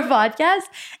idea for a podcast.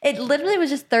 It literally was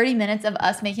just 30 minutes of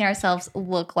us making ourselves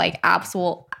look like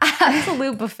absolute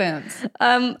buffoons.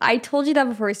 I told you that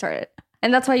before we started,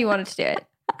 and that's why you wanted to do it.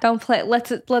 Don't play.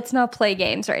 Let's not play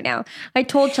games right now. I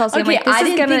told Chelsea, okay, I'm like, I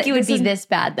didn't think it would be this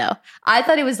bad though. I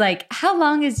thought it was like, how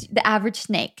long is the average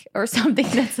snake or something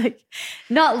that's like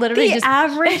not literally the just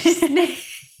average snake.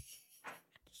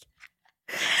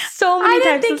 So many I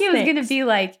didn't types think of it was going to snakes. be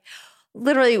like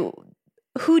literally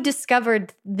who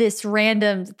discovered this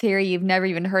random theory you've never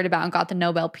even heard about and got the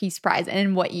Nobel Peace Prize, and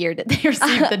in what year did they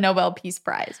receive the Nobel Peace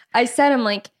Prize? I said, I'm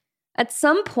like, at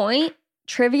some point,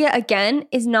 trivia again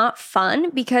is not fun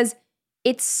because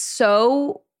it's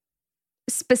so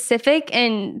specific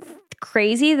and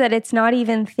crazy that it's not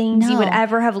even things you would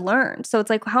ever have learned. So it's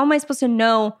like, how am I supposed to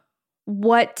know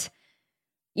what,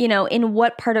 in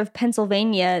what part of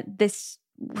Pennsylvania this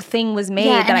thing was made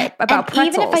about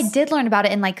pretzels? Even if I did learn about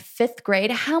it in like 5th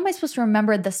grade, how am I supposed to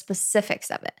remember the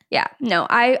specifics of it? Yeah, no,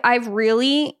 I've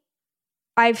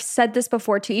said this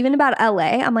before too, even about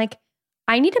LA. I'm like,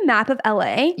 I need a map of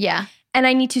LA. Yeah. And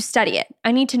I need to study it.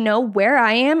 I need to know where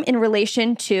I am in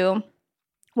relation to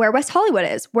where West Hollywood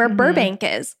is, where Burbank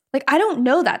is. Like, I don't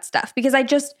know that stuff because I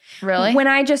just when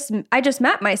I just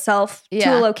map myself to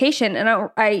a location,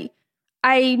 and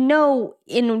I know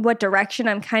in what direction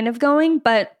I'm kind of going,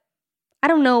 but I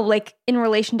don't know like in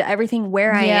relation to everything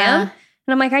where I am. And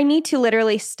I'm like, I need to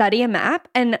literally study a map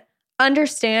and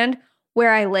understand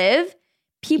where I live.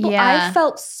 I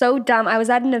felt so dumb. I was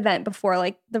at an event before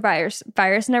like the virus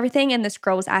and everything, and this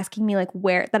girl was asking me like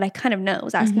where, that I kind of know,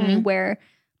 was asking me where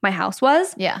my house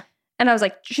was. Yeah. And I was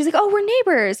like, she's like, oh, we're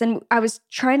neighbors. And I was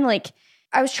trying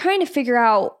to figure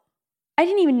out, I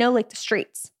didn't even know like the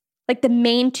streets. Like the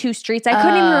main 2 streets. I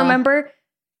couldn't even remember.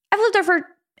 I've lived there for,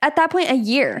 at that point, a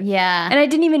year. Yeah. And I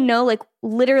didn't even know like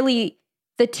literally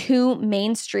the 2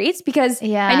 main streets because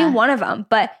I knew one of them,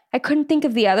 but I couldn't think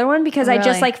of the other one because I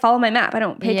just like follow my map. I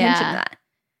don't pay attention to that.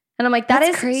 And I'm like, that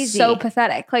is crazy. So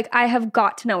pathetic. Like I have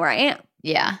got to know where I am.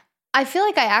 Yeah. I feel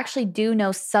like I actually do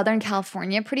know Southern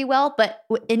California pretty well, but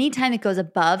anytime it goes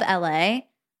above LA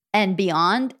and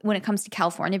beyond when it comes to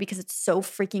California, because it's so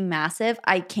freaking massive,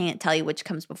 I can't tell you which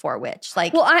comes before which.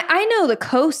 Like, well, I know the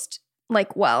coast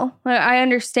like well. I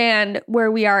understand where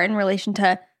we are in relation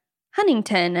to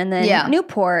Huntington and then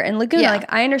Newport and Laguna. Yeah.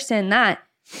 Like I understand that.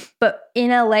 But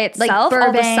in LA itself, like all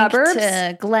the suburbs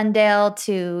to Glendale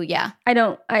to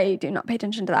I do not pay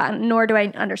attention to that, nor do I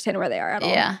understand where they are at all.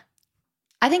 Yeah.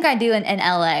 I think I do in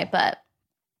LA, but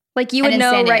like you would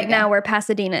know right now where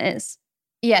Pasadena is.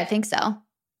 Yeah, I think so.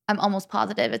 I'm almost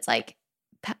positive it's like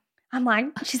I'm like,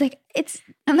 she's like,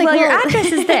 I'm like, well, your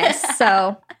address is this.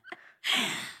 So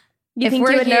you think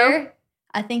you would know?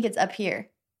 I think it's up here.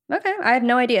 Okay. I have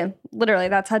no idea. Literally,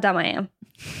 that's how dumb I am.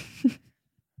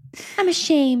 I'm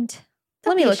ashamed.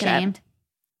 Let me look at it.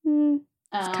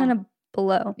 It's kind of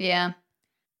below. Yeah.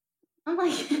 I'm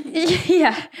like,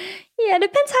 yeah. Yeah, it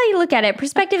depends how you look at it.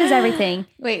 Perspective is everything.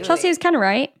 Chelsea was kind of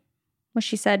right what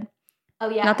she said. Oh,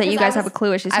 yeah. Not that you guys have a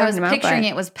clue what she's talking about. I was picturing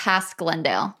it was past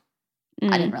Glendale.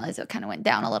 I didn't realize it kind of went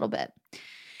down a little bit.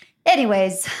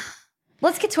 Anyways,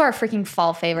 let's get to our freaking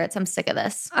fall favorites. I'm sick of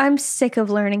this. I'm sick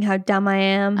of learning how dumb I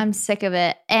am. I'm sick of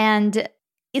it. And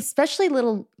especially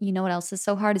you know what else is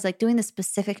so hard is like doing the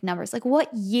specific numbers. Like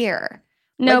what year?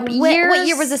 No, like, what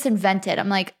year was this invented? I'm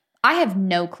like, I have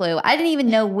no clue. I didn't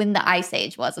even know when the Ice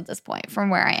Age was at this point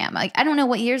from where I am. Like, I don't know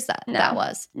what years that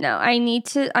was. No, I'm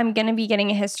going to be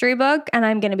getting a history book and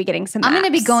I'm going to be getting some maps.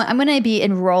 I'm going to be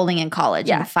enrolling in college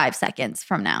in 5 seconds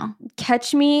from now.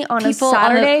 Catch me on a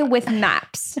Saturday with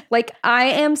maps. Like I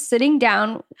am sitting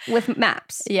down with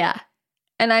maps. Yeah.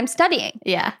 And I'm studying.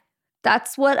 Yeah.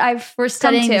 That's what we're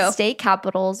studying the state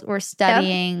capitals. We're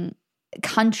studying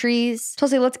countries.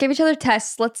 Chelsea, let's give each other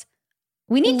tests.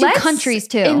 We need to do countries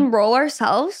too. Enroll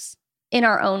ourselves in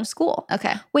our own school.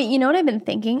 Okay. Wait, you know what I've been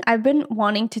thinking? I've been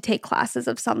wanting to take classes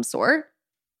of some sort.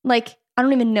 Like, I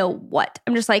don't even know what.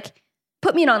 I'm just like,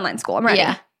 put me in online school. I'm ready.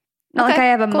 Yeah. Not like I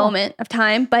have a moment of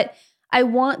time, but I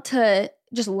want to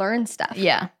just learn stuff.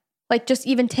 Yeah. Like just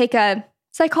even take a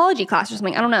psychology class or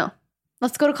something. I don't know.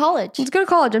 Let's go to college.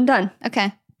 I'm done.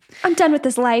 Okay. I'm done with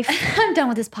this life. I'm done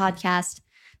with this podcast.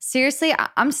 Seriously,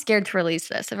 I'm scared to release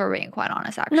this, if we're being quite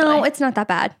honest, actually. No, it's not that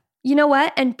bad. You know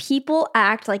what? And people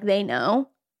act like they know.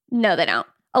 No, they don't.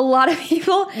 A lot of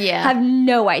people have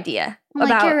no idea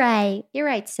about. You're right. You're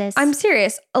right, sis. I'm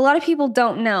serious. A lot of people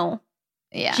don't know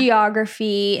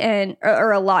geography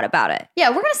or a lot about it. Yeah,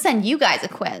 we're going to send you guys a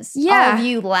quiz. Yeah. All of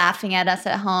you laughing at us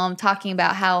at home, talking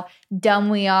about how dumb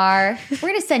we are. We're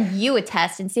going to send you a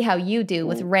test and see how you do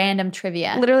with random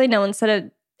trivia. Literally no one said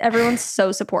it. Everyone's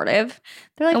so supportive.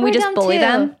 They're like, and we just bully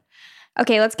them.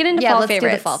 Okay, let's get into fall favorites. Yeah,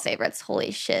 let's do the fall favorites. Holy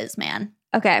shiz, man.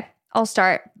 Okay, I'll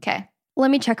start. Okay.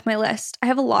 Let me check my list. I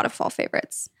have a lot of fall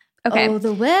favorites. Okay. Oh,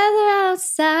 the weather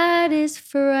outside is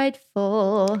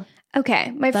frightful.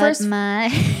 Okay,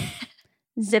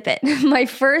 zip it. My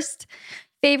first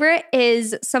favorite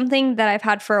is something that I've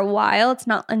had for a while. It's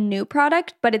not a new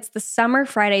product, but it's the Summer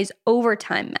Fridays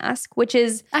Overtime Mask, which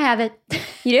is... I have it.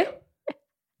 You do?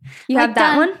 You have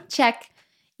that one? Check.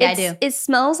 Yeah, I do. It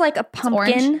smells like a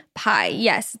pumpkin pie.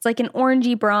 Yes, it's like an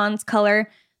orangey bronze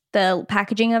color, the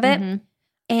packaging of it. Mm-hmm.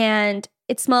 And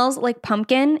it smells like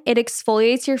pumpkin. It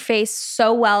exfoliates your face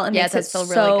so well and makes it so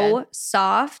really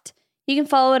soft. You can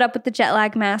follow it up with the jet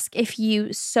lag mask if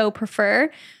you so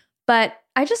prefer. But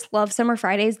I just love Summer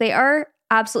Fridays. They are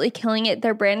absolutely killing it.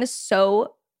 Their brand is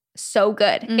so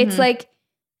good. Mm-hmm. It's like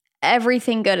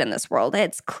everything good in this world.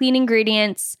 It's clean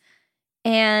ingredients.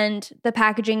 And the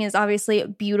packaging is obviously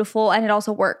beautiful and it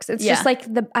also works. It's just like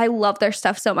I love their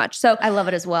stuff so much. So I love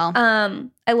it as well.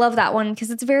 I love that one because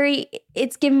it's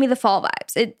giving me the fall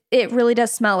vibes. It really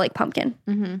does smell like pumpkin,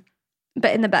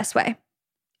 but in the best way.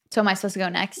 So am I supposed to go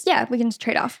next? Yeah, we can just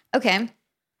trade off. Okay.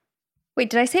 Wait,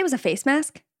 did I say it was a face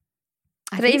mask?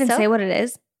 Did I even say what it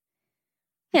is?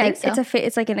 Yeah,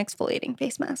 it's like an exfoliating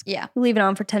face mask. Yeah. You leave it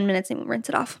on for 10 minutes and rinse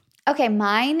it off. Okay,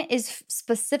 mine is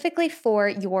specifically for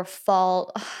your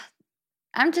fall.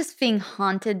 I'm just being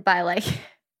haunted by like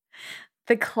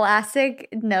the classic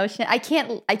notion. I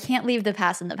can't leave the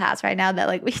past in the past right now that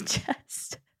like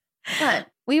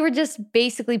we were just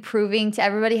basically proving to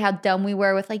everybody how dumb we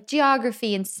were with like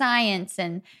geography and science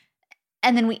and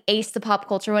then we aced the pop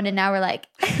culture one and now we're like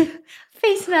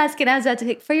face mask, and I was about to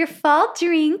pick for your fall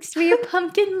drinks, for your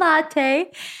pumpkin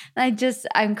latte. And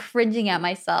I'm cringing at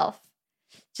myself.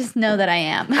 Just know that I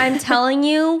am. I'm telling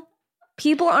you,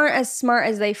 people aren't as smart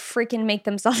as they freaking make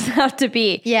themselves out to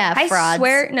be. Yeah, I frauds.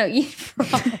 swear, no, you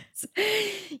frauds.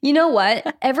 You know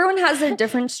what? Everyone has their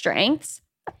different strengths.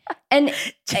 And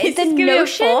the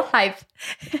notion, full hype.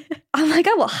 I'm like,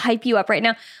 I will hype you up right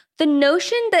now. The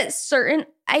notion that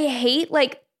I hate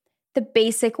like the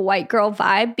basic white girl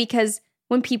vibe, because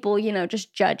when people,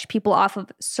 just judge people off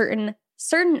of certain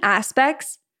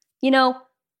aspects,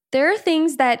 there are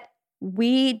things that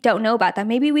we don't know about that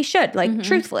maybe we should, like,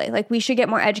 truthfully, like we should get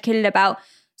more educated about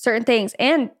certain things.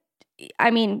 And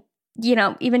I mean,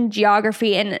 even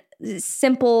geography and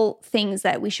simple things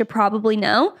that we should probably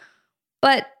know.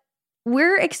 But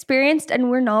we're experienced and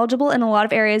we're knowledgeable in a lot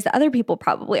of areas that other people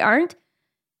probably aren't.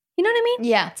 You know what I mean?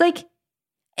 Yeah. It's like,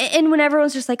 and when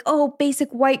everyone's just like, oh,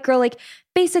 basic white girl, like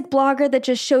basic blogger that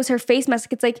just shows her face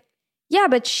mask, it's like, yeah,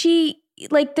 but she,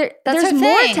 like, there's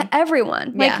more to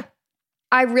everyone. Like, yeah.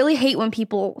 I really hate when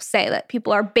people say that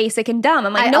people are basic and dumb.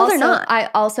 I'm like, no, they're not. I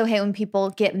also hate when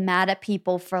people get mad at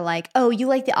people for like, oh, you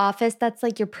like The Office? That's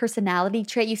like your personality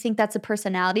trait. You think that's a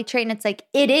personality trait? And it's like,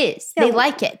 it is. Yeah. They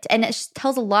like it. And it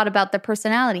tells a lot about their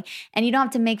personality. And you don't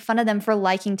have to make fun of them for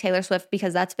liking Taylor Swift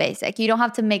because that's basic. You don't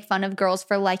have to make fun of girls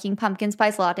for liking pumpkin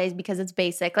spice lattes because it's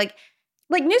basic. Like,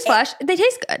 newsflash, they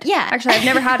taste good. Yeah. Actually, I've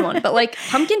never had one, but like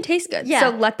pumpkin tastes good. Yeah. So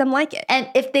let them like it. And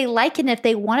if they like it and if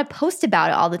they want to post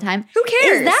about it all the time, who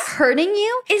cares? Is that hurting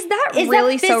you? Is that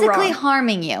really so wrong? Physically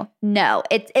harming you? No,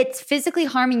 it's physically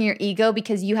harming your ego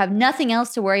because you have nothing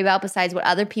else to worry about besides what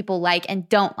other people like and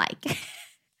don't like.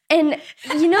 And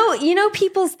you know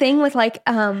people's thing with like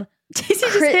Stacey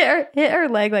just hit her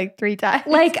leg like 3 times.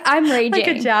 Like I'm raging. Like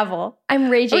a javel. I'm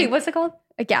raging. Wait, what's it called?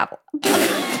 A gavel.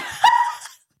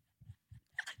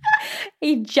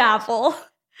 A javel.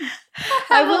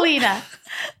 Javelina.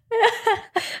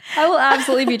 I will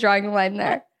absolutely be drawing a line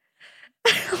there.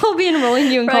 We'll be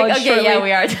enrolling you in college okay, shortly. Yeah,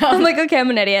 we are. I'm like, okay, I'm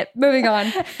an idiot. Moving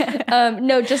on.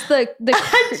 No, just the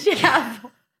javel.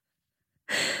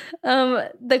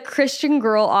 The Christian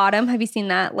Girl Autumn. Have you seen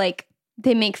that? Like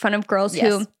they make fun of girls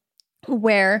who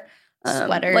wear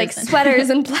sweaters, like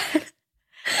sweaters and plaid.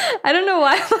 I don't know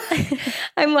why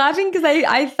I'm laughing because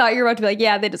I thought you were about to be like,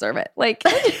 yeah, they deserve it. Like,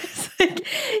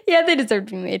 yeah, they deserve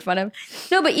to be made fun of.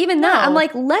 No, but even that, I'm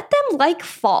like, let them like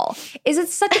fall. Is it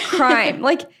such a crime?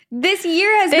 Like, this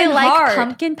year has been hard. They like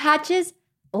pumpkin patches?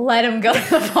 Let them go to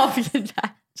the pumpkin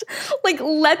patch. Like,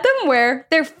 let them wear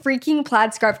their freaking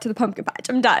plaid scarf to the pumpkin patch.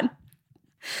 I'm done.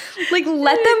 Like,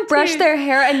 let them brush their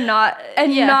hair and not,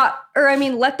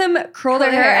 let them curl their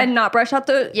hair and not brush out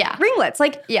the ringlets.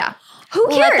 Like, who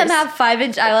cares? Let them have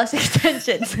 5-inch eyelash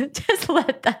extensions. Just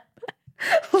let them.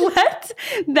 Let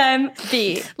them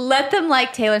be. Let them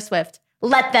like Taylor Swift.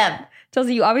 Let them.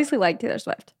 Chelsea, you obviously like Taylor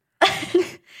Swift.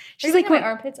 She's like, my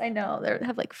armpits, I know. They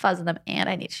have like fuzz in them and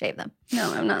I need to shave them.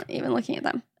 No, I'm not even looking at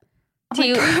them. Are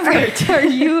you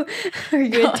a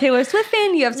Taylor Swift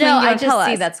fan? You have something you want to tell us? I just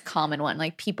see that's a common one.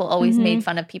 Like people always made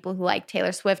fun of people who like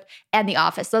Taylor Swift and The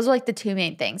Office. Those are like the 2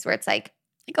 main things where it's like,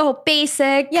 oh,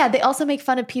 basic. Yeah, they also make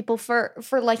fun of people for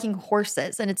liking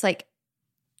horses. And it's like,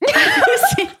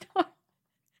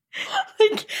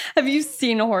 have you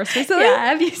seen a horse recently? Yeah,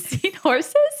 have you seen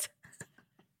horses?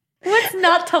 What's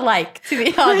not to like, to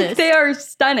be honest? They are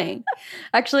stunning.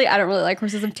 Actually, I don't really like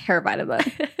horses. I'm terrified of them.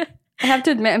 I have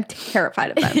to admit, I'm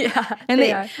terrified of them. Yeah, and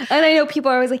they are. And I know people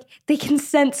are always like, they can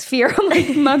sense fear. I'm like,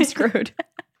 I'm screwed.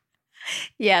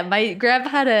 Yeah, my grandpa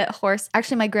had a horse.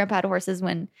 Actually, my grandpa had horses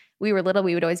when we were little.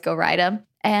 We would always go ride him.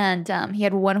 And he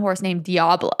had one horse named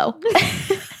Diablo.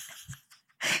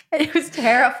 And it was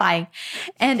terrifying.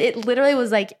 And it literally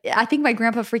was like, I think my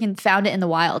grandpa freaking found it in the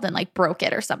wild and like broke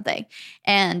it or something.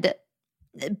 And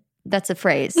that's a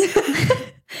phrase.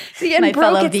 See, and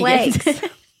broke its legs.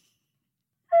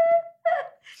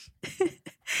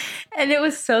 And it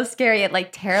was so scary. It like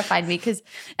terrified me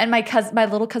and my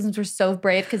little cousins were so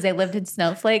brave because they lived in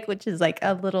Snowflake, which is like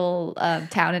a little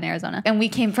town in Arizona. And we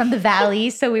came from the valley.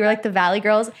 So we were like the valley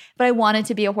girls, but I wanted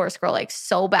to be a horse girl like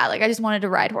so bad. Like I just wanted to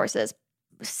ride horses.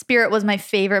 Spirit was my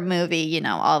favorite movie,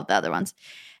 all of the other ones.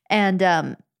 And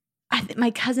I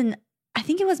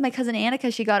think it was my cousin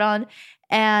Annika, she got on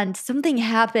and something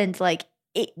happened. Like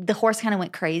the horse kind of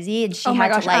went crazy and she had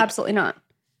to like. Absolutely not.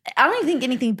 I don't even think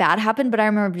anything bad happened, but I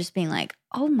remember just being like,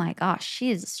 oh my gosh, she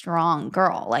is a strong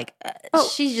girl. Like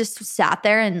she just sat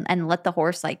there and let the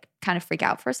horse like kind of freak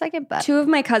out for a second. But 2 of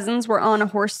my cousins were on a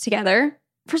horse together.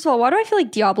 First of all, why do I feel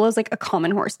like Diablo is like a common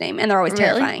horse name and they're always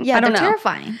terrifying? Yeah, I don't know.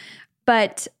 Terrifying.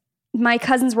 But my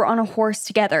cousins were on a horse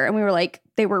together and we were like,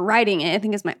 they were riding it. I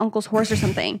think it's my uncle's horse or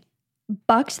something.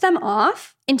 Bucked them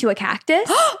off into a cactus.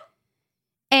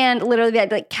 And literally they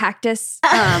had like cactus,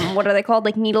 what are they called?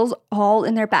 Like needles all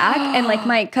in their back. And like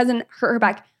my cousin hurt her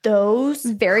back Those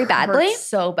very badly. hurt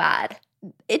so bad.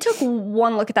 It took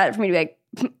one look at that for me to be like,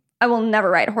 I will never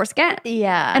ride a horse again.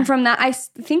 Yeah. And from that, I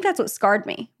think that's what scarred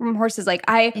me from horses. Like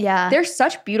they're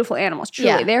such beautiful animals. Truly,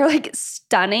 Yeah. they're like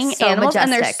stunning So animals,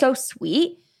 and they're majestic. so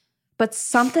sweet. But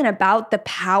something about the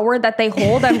power that they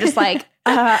hold, I'm just like,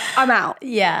 I'm out.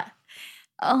 Yeah.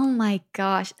 Oh my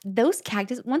gosh. Those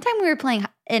cactus. One time we were playing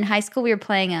in high school, we were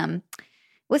playing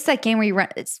what's that game where you run?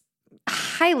 It's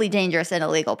highly dangerous and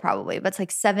illegal probably, but it's like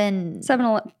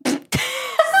 7-Eleven.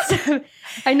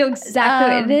 I know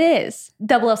exactly what it is.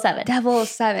 007.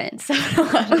 007.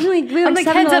 7-Eleven. I'm like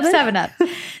heads up 7-Eleven? 7-Up.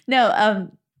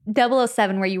 No,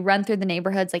 007 where you run through the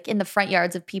neighborhoods, like in the front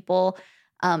yards of people's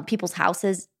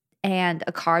houses, and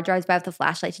a car drives by with a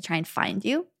flashlight to try and find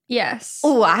you. Yes.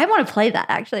 Oh, I want to play that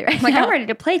actually right Like, now. I'm ready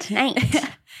to play tonight.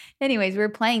 Anyways, we were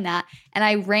playing that, and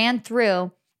I ran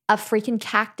through a freaking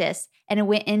cactus, and it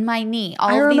went in my knee. All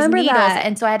I of these remember needles, that.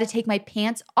 and so I had to take my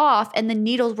pants off, and the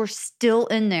needles were still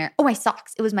in there. Oh, my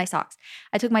socks! It was my socks.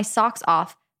 I took my socks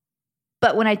off,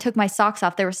 but when I took my socks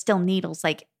off, there were still needles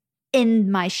like in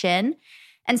my shin,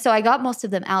 and so I got most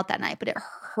of them out that night. But it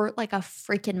hurt like a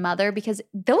freaking mother because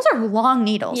those are long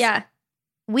needles. Yeah.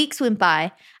 Weeks went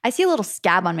by. I see a little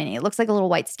scab on my knee. It looks like a little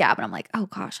white scab. And I'm like, oh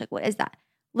gosh, like what is that?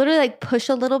 Literally like push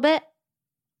a little bit.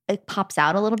 It pops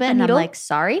out a little bit. And needle? I'm like,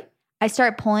 sorry. I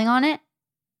start pulling on it.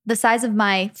 The size of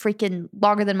my freaking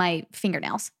longer than my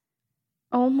fingernails.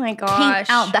 Oh my gosh.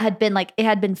 Came out that had been like, it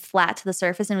had been flat to the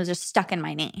surface and it was just stuck in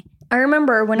my knee. I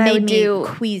remember when I Made would me do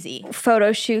queasy.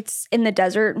 photo shoots in the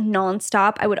desert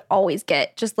nonstop, I would always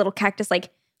get just little cactus like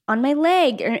on my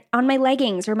leg or on my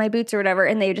leggings or my boots or whatever.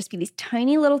 And they would just be these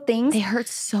tiny little things. They hurt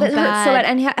so that bad. hurt so bad.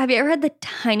 And have you ever had the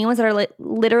tiny ones that are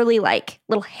literally like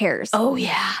little hairs? Oh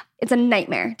yeah. It's a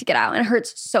nightmare to get out and it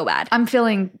hurts so bad. I'm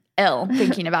feeling ill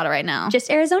thinking about it right now. Just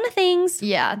Arizona things.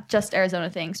 Yeah, just Arizona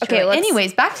things. Okay, Okay,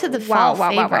 anyways, back to the fall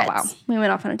favorites. We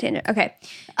went off on a tangent. Okay.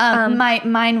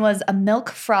 Mine was a milk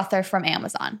frother from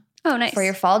Amazon Oh, nice. for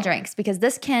your fall drinks because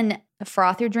this can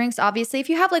froth your drinks. Obviously, if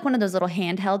you have like one of those little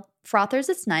handheld frothers,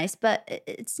 it's nice, but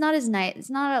it's not as nice. It's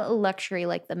not a luxury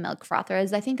like the milk frother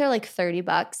is. I think they're like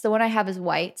 $30. The one I have is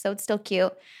white, so it's still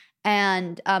cute,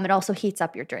 and it also heats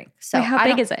up your drink. So Wait, how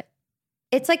big is it?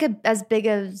 It's like as big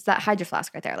as that Hydro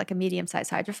Flask right there, like a medium-sized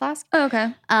Hydro Flask. Oh, okay.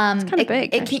 It's kind of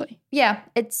big, actually.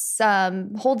 It's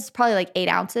holds probably like 8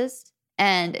 ounces,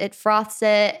 and it froths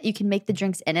it. You can make the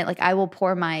drinks in it. Like I will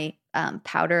pour my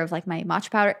powder of like my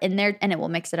matcha powder in there, and it will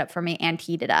mix it up for me and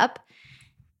heat it up.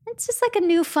 It's just like a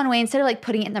new fun way. Instead of like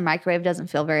putting it in the microwave, it doesn't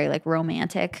feel very like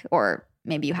romantic, or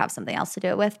maybe you have something else to do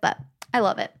it with, but I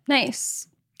love it. Nice.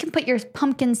 You can put your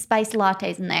pumpkin spice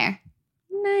lattes in there.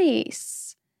 Nice.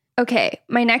 Okay,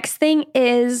 my next thing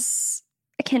is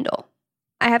a Kindle.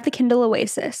 I have the Kindle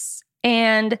Oasis,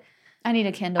 and I need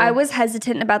a Kindle. I was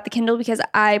hesitant about the Kindle because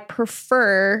I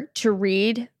prefer to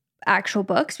read actual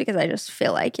books because I just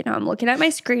feel like, I'm looking at my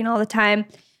screen all the time.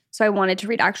 So I wanted to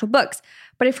read actual books.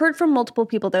 But I've heard from multiple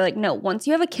people, they're like, no, once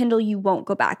you have a Kindle, you won't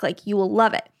go back. Like, you will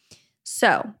love it.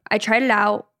 So I tried it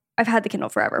out. I've had the Kindle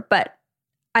forever, but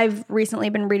I've recently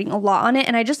been reading a lot on it,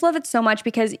 and I just love it so much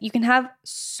because you can have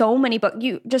so many books.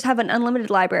 You just have an unlimited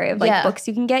library of books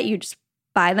you can get. You just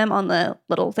buy them on the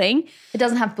little thing. It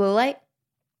doesn't have blue light?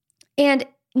 And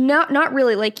not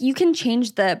really. Like, you can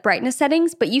change the brightness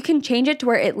settings, but you can change it to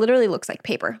where it literally looks like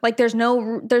paper. Like, there's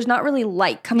not really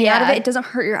light coming out of it. It doesn't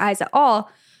hurt your eyes at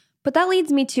all. But that leads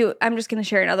me to, I'm just going to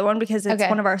share another one because it's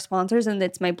one of our sponsors, and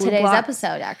it's my Blue Today's Block.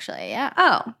 episode, actually, yeah.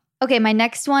 Oh. Okay, my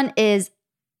next one is,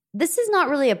 this is not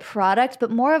really a product,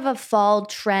 but more of a fall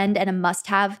trend and a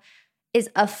must-have, is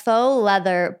a faux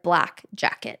leather black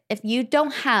jacket. If you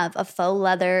don't have a faux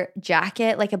leather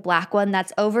jacket, like a black one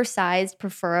that's oversized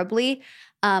preferably,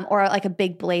 or like a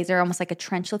big blazer, almost like a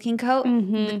trench-looking coat,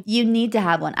 you need to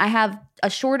have one. I have a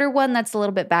shorter one that's a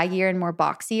little bit baggier and more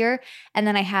boxier, and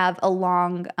then I have a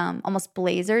long, almost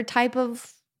blazer type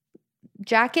of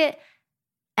jacket.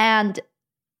 And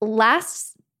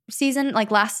last season,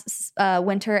 like last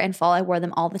winter and fall, I wore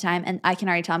them all the time, and I can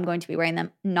already tell I'm going to be wearing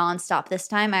them nonstop this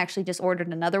time. I actually just ordered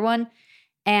another one,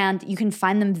 and you can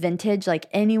find them vintage like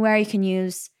anywhere. You can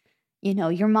use,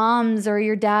 your mom's or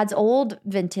your dad's old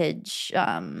vintage,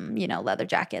 leather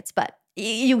jackets, but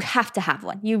you have to have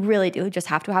one. You really do just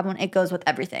have to have one. It goes with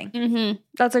everything.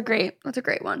 That's a great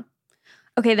one.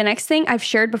 Okay, the next thing I've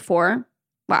shared before.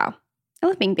 Wow, I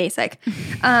love being basic.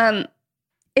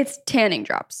 It's tanning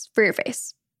drops for your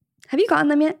face. Have you gotten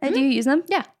them yet? Do you use them?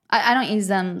 Yeah. I don't use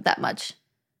them that much.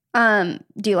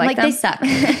 Do you like them? They suck.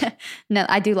 No,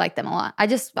 I do like them a lot. I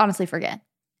just honestly forget.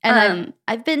 And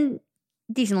I've been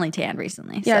decently tan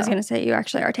recently. Yeah, I was going to say you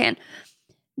actually are tan.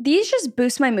 These just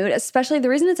boost my mood, especially the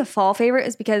reason it's a fall favorite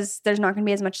is because there's not going to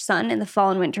be as much sun in the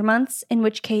fall and winter months, in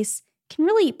which case can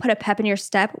really put a pep in your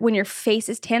step when your face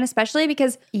is tan, especially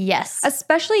because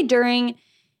especially during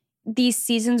these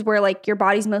seasons where like your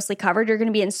body's mostly covered, you're going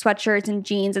to be in sweatshirts and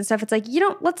jeans and stuff. It's like,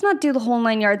 let's not do the whole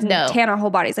 9 yards and tan our whole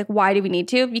bodies. Like, why do we need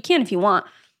to? You can if you want.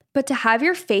 But to have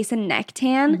your face and neck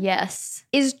tan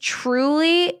is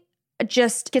truly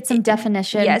just get some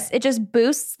definition. Yes, it just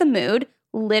boosts the mood.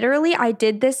 Literally, I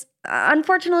did this.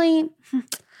 Unfortunately,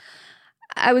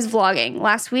 I was vlogging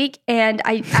last week and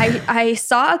I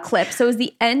saw a clip. So it was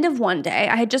the end of one day.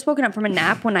 I had just woken up from a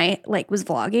nap when I like was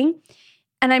vlogging,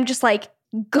 and I'm just like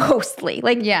ghostly,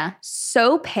 like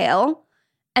so pale.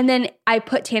 And then I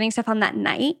put tanning stuff on that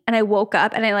night, and I woke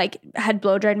up and I like had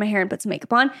blow dried my hair and put some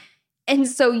makeup on. And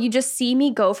so you just see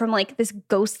me go from like this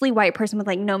ghostly white person with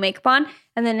like no makeup on,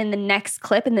 and then in the next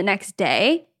clip in the next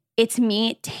day, it's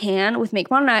me tan with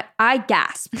makeup on, and I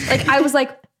gasped. Like I was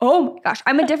like, oh my gosh,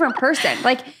 I'm a different person.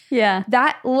 Like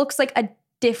that looks like a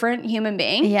different human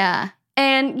being. Yeah.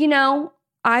 And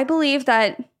I believe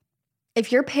that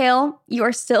if you're pale, you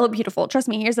are still beautiful. Trust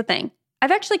me, here's the thing.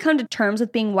 I've actually come to terms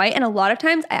with being white, and a lot of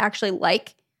times I actually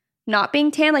like not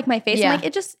being tan, like my face. I'm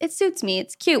like, it suits me.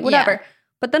 It's cute, whatever. Yeah.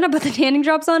 But then I put the tanning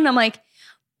drops on and I'm like,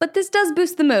 but this does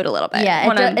boost the mood a little bit.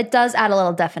 Yeah, it does add a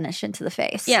little definition to the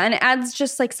face. Yeah, and it adds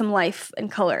just like some life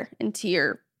and color into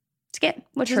your skin,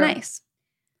 which is nice.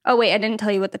 Oh, wait, I didn't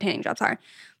tell you what the tanning drops are.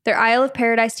 They're Isle of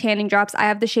Paradise tanning drops. I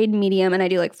have the shade medium, and I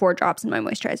do like 4 drops in my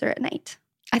moisturizer at night.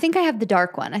 I think I have the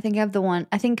dark one. I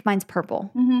think mine's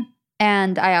purple. Mm-hmm.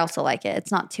 And I also like it.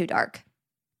 It's not too dark.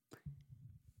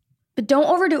 But don't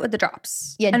overdo it with the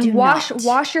drops. Yeah, and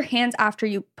wash your hands after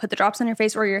you put the drops on your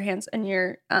face, or your hands and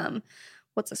your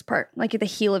what's this part? Like the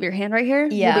heel of your hand right here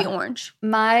will be orange.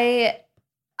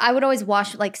 I would always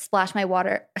splash my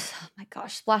water. Oh my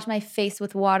gosh, splash my face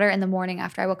with water in the morning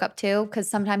after I woke up too, because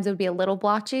sometimes it would be a little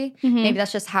blotchy. Mm-hmm. Maybe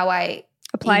that's just how I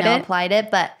applied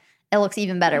it, but it looks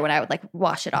even better when I would like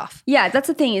wash it off. Yeah, that's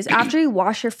the thing is after you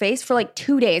wash your face for like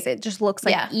 2 days, it just looks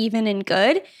like even and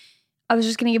good. I was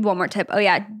just going to give one more tip. Oh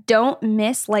yeah, don't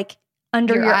miss like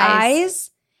under your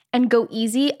eyes and go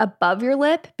easy above your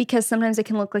lip, because sometimes it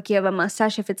can look like you have a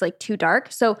mustache if it's like too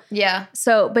dark. So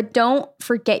but don't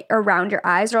forget around your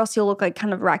eyes, or else you'll look like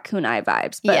kind of raccoon eye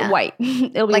vibes, but white.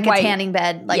 It'll be like white. A tanning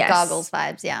bed, like goggles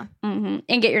vibes. Yeah. Mm-hmm.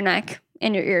 And get your neck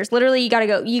and your ears. Literally, you got to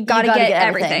get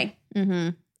everything. Mm-hmm.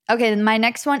 Okay, my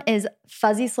next one is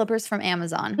fuzzy slippers from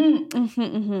Amazon. Mm-hmm,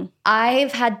 mm-hmm.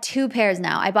 I've had 2 pairs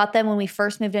now. I bought them when we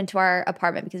first moved into our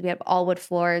apartment because we have all wood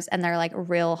floors, and they're like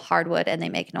real hardwood, and they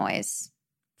make noise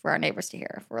for our neighbors to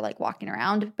hear if we're like walking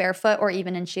around barefoot or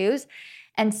even in shoes.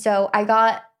 And so I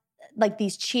got like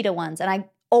these cheetah ones, and I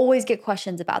always get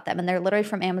questions about them, and they're literally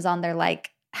from Amazon. They're like,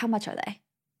 how much are they?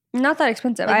 Not that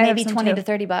expensive. Like maybe $20 to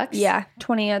 $30. Yeah,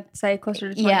 20, I'd say closer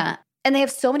to 20. Yeah. And they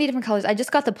have so many different colors. I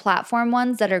just got the platform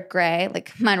ones that are gray.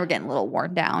 Like mine were getting a little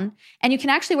worn down. And you can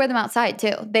actually wear them outside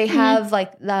too. They have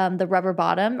like the rubber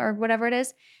bottom or whatever it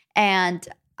is. And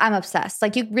I'm obsessed.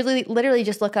 Like you really literally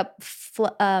just look up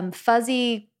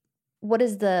fuzzy, what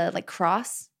is the like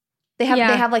cross? They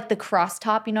have like the cross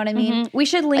top, you know what I mean? Mm-hmm. We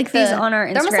should link like these on our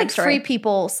Instagram. They're almost like story. Free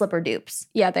People slipper dupes.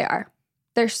 Yeah, they are.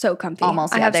 They're so comfy.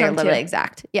 Almost. Yeah, they're literally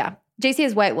exact. Yeah. JC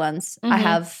has white ones. I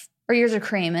have, or yours are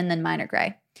cream, and then mine are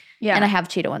gray. Yeah. And I have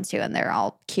cheetah ones too, and they're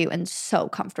all cute and so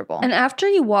comfortable. And after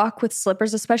you walk with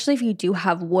slippers, especially if you do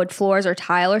have wood floors or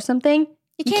tile or something,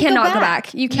 you cannot go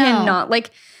back. You cannot.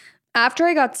 Like after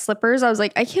I got slippers, I was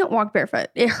like, I can't walk barefoot.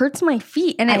 It hurts my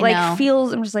feet, and it like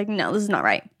feels, I'm just like, no, this is not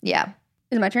right. Yeah.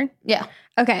 Is it my turn? Yeah.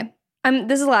 Okay.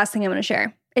 This is the last thing I'm going to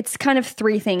share. It's kind of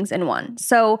 3 things in one.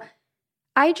 So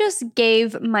I just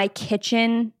gave my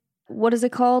kitchen, what is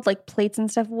it called? Like plates and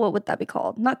stuff. What would that be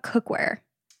called? Not cookware.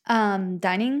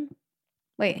 Dining?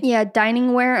 Wait. Yeah,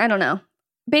 diningware. I don't know.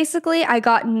 Basically, I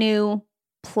got new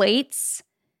plates,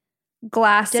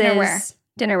 glasses.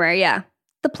 Dinnerware, yeah.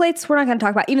 The plates we're not going to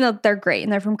talk about, even though they're great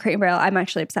and they're from Crate & Barrel. I'm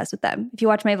actually obsessed with them. If you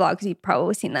watch my vlogs, you've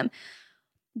probably seen them.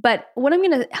 But what I'm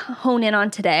going to hone in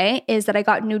on today is that I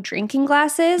got new drinking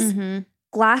glasses,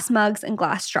 glass mugs, and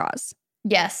glass straws.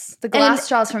 Yes. The glass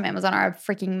straws from Amazon are a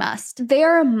freaking must. They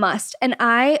are a must. And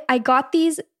I got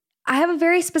these. I have a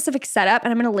very specific setup,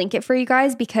 and I'm going to link it for you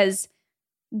guys because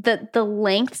the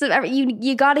lengths of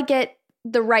you got to get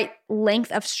the right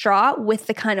length of straw with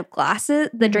the kind of glasses,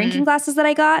 the drinking glasses that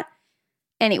I got.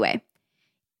 Anyway,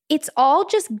 it's all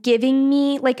just giving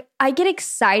me, like, I get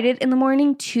excited in the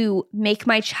morning to make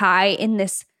my chai in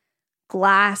this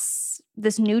glass,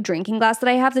 this new drinking glass that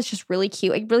I have that's just really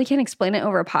cute. I really can't explain it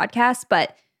over a podcast,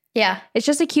 but yeah, it's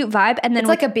just a cute vibe. And then it's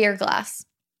like a beer glass.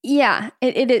 Yeah,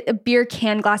 a beer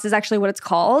can glass is actually what it's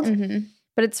called,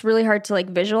 but it's really hard to like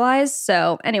visualize.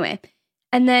 So anyway,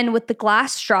 and then with the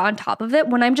glass straw on top of it,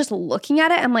 when I'm just looking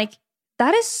at it, I'm like,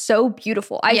 that is so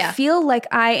beautiful. I feel like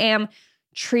I am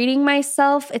treating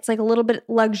myself. It's like a little bit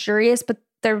luxurious, but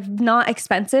they're not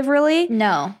expensive really.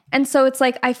 No. And so it's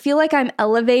like, I feel like I'm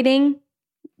elevating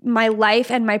my life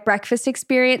and my breakfast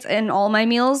experience and all my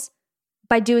meals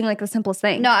by doing like the simplest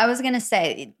thing. No, I was going to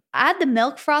say, add the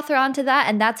milk frother onto that.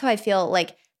 And that's how I feel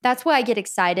like, that's why I get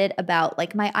excited about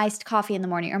like my iced coffee in the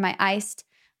morning or my iced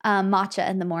matcha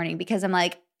in the morning, because I'm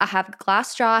like, I have a glass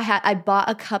straw. I bought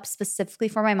a cup specifically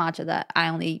for my matcha that I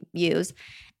only use.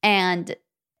 And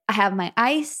I have my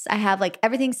ice. I have like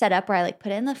everything set up where I like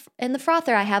put it in the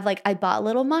frother. I have like, I bought a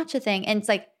little matcha thing. And it's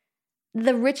like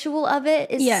the ritual of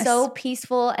it is so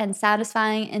peaceful and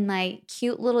satisfying in my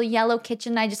cute little yellow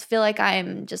kitchen. I just feel like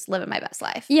I'm just living my best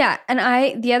life. Yeah.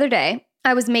 And the other day,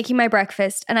 I was making my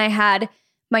breakfast and I had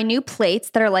my new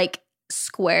plates that are like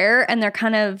square and they're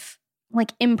kind of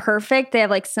like imperfect. They have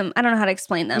like some, I don't know how to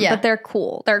explain them, but they're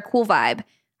cool. They're a cool vibe.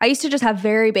 I used to just have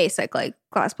very basic like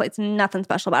glass plates, nothing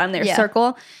special about them. They're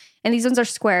circle. And these ones are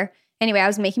square. Anyway, I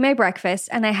was making my breakfast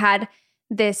and I had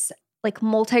this like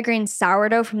multigrain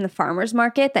sourdough from the farmer's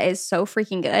market that is so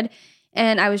freaking good.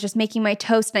 And I was just making my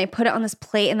toast and I put it on this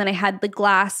plate and then I had the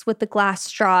glass with the glass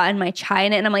straw and my chai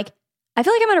in it. And I'm like, I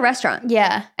feel like I'm at a restaurant.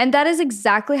 Yeah. And that is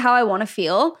exactly how I want to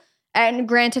feel. And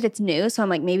granted, it's new. So I'm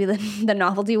like, maybe the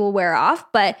novelty will wear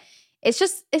off. But it's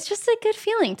just a good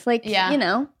feeling to like, you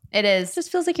know. It is. It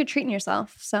just feels like you're treating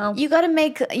yourself. So you got to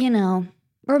make,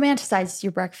 romanticize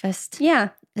your breakfast. Yeah.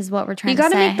 Is what we're trying to say. You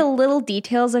got to make the little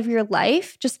details of your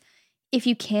life, just if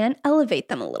you can, elevate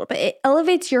them a little bit. It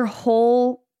elevates your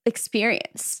whole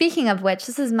experience. Speaking of which,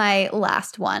 this is my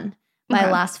last one, my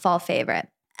last fall favorite.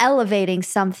 Elevating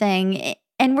something.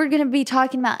 And we're going to be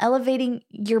talking about elevating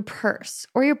your purse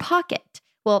or your pocket.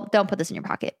 Well, don't put this in your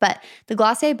pocket, but the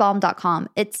GlossierBalm.com,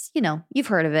 it's, you've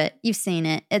heard of it. You've seen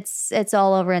it. It's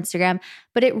all over Instagram,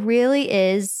 but it really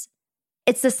is,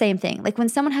 it's the same thing. Like when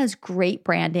someone has great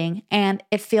branding and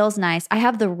it feels nice. I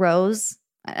have the rose.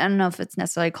 I don't know if it's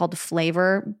necessarily called a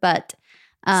flavor, but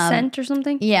scent or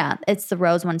something. Yeah, it's the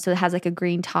rose one. So it has like a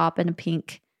green top and a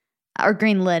pink or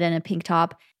green lid and a pink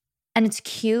top. And it's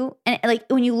cute. And like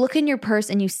when you look in your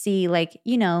purse and you see like,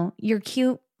 your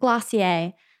cute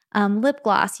Glossier lip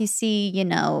gloss, you see,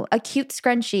 a cute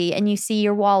scrunchie and you see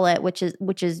your wallet, which is,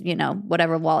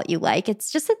 whatever wallet you like.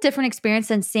 It's just a different experience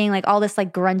than seeing like all this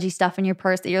like grungy stuff in your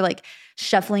purse that you're like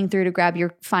shuffling through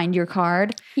to find your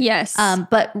card. Yes.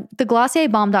 But the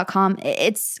GlossierBalm.com,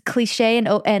 it's cliche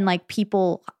and like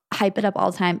people hype it up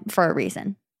all the time for a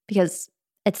reason because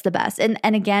it's the best. And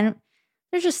again,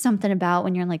 there's just something about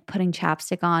when you're like putting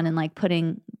chapstick on and like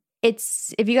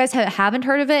if you guys haven't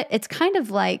heard of it, it's kind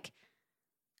of like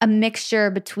a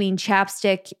mixture between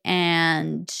chapstick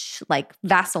and like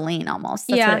Vaseline almost.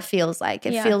 That's what it feels like.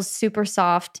 It feels super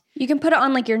soft. You can put it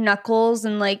on like your knuckles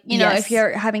and like, if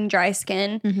you're having dry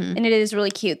skin and it is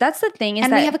really cute. That's the thing is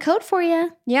and we have a code for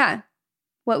you. Yeah.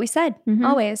 What we said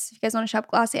always, if you guys want to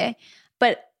shop Glossier.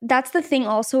 But that's the thing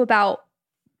also about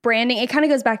branding. It kind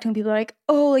of goes back to when people are like,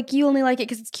 oh, like you only like it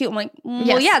because it's cute. I'm like,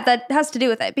 well, yeah, that has to do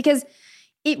with it because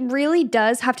it really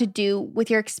does have to do with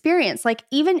your experience. Like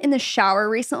even in the shower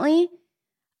recently,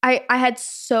 I had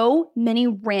so many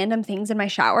random things in my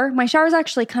shower. My shower is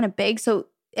actually kind of big,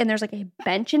 and there's like a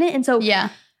bench in it. And so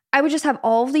I would just have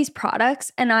all of these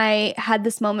products. And I had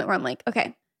this moment where I'm like,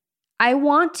 okay, I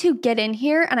want to get in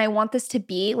here and I want this to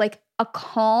be like a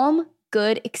calm,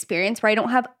 good experience where I don't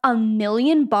have a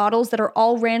million bottles that are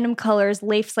all random colors,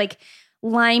 Leif's like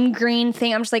lime green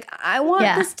thing. I'm just like, I want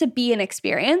this to be an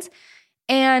experience.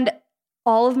 And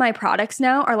all of my products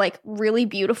now are like really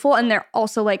beautiful. And they're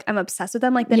also like, I'm obsessed with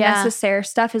them. Like the Necessaire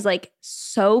stuff is like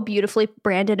so beautifully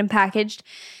branded and packaged.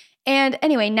 And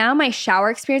anyway, now my shower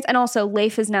experience, and also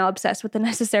Leif is now obsessed with the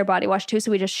Necessaire body wash too.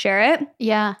 So we just share it.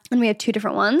 Yeah. And we have 2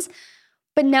 different ones.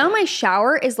 But now my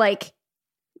shower is like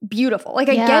beautiful. Like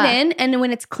I get in and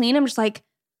when it's clean, I'm just like,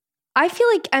 I feel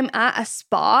like I'm at a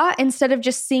spa instead of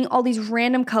just seeing all these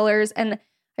random colors. And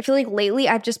I feel like lately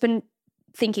I've just been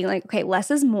thinking like, okay, less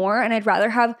is more. And I'd rather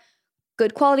have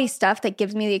good quality stuff that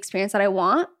gives me the experience that I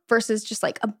want versus just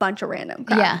like a bunch of random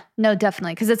crap. Yeah, no,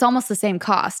 definitely. Because it's almost the same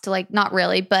cost. Like not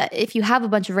really, but if you have a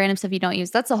bunch of random stuff you don't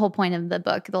use, that's the whole point of the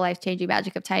book, The Life-Changing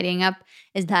Magic of Tidying Up,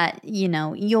 is that,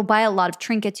 you'll buy a lot of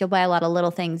trinkets, you'll buy a lot of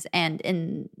little things. And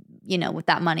in with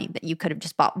that money that you could have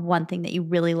just bought one thing that you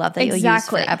really love that you'll use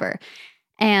forever.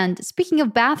 And speaking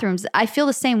of bathrooms, I feel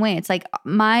the same way. It's like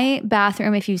my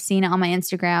bathroom, if you've seen it on my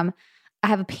Instagram, I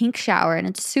have a pink shower and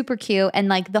it's super cute. And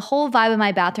like the whole vibe of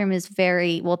my bathroom is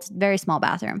it's a very small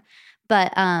bathroom.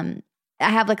 But I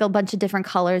have like a bunch of different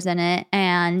colors in it.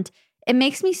 And it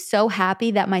makes me so happy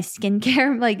that my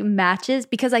skincare like matches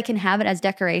because I can have it as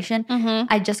decoration.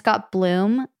 I just got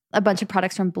Bloom, a bunch of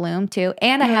products from Bloom too.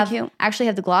 And I actually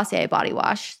have the Glossier body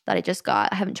wash that I just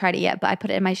got. I haven't tried it yet, but I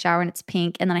put it in my shower and it's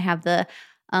pink. And then I have the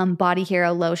Body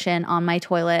Hero lotion on my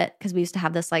toilet because we used to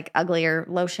have this like uglier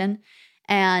lotion.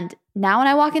 And now when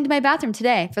I walk into my bathroom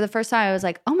today, for the first time, I was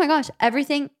like, oh my gosh,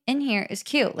 everything in here is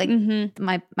cute. Like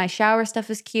my shower stuff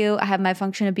is cute. I have my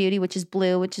Function of Beauty, which is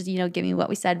blue, which is, give me what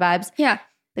we said vibes. Yeah.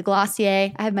 The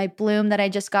Glossier. I have my Bloom that I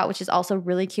just got, which is also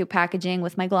really cute packaging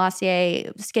with my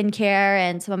Glossier skincare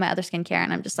and some of my other skincare.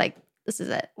 And I'm just like, this is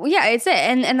it. Well, yeah, it's it.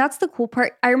 And that's the cool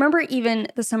part. I remember even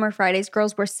the Summer Fridays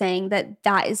girls were saying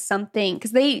that is something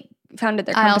because they founded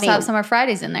their company. I also have Summer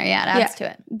Fridays in there. Yeah, it adds to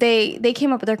it. They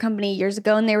came up with their company years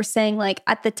ago and they were saying like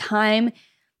at the time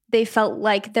they felt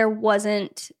like there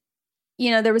wasn't,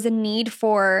 there was a need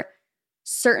for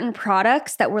certain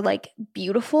products that were like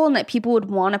beautiful and that people would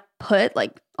want to put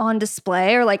like on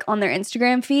display or like on their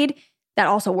Instagram feed that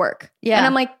also work. Yeah. And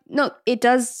I'm like, no, it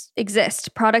does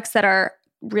exist. Products that are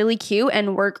really cute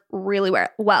and work really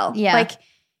well. Yeah. Like,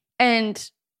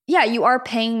 and yeah, you are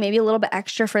paying maybe a little bit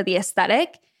extra for the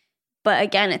aesthetic, but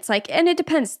again, it's like, and it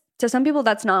depends. To some people,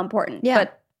 that's not important. Yeah.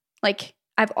 But like,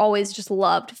 I've always just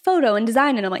loved photo and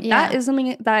design, and I'm like, that is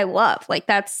something that I love. Like,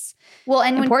 that's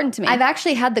important to me. I've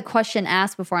actually had the question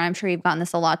asked before, and I'm sure you've gotten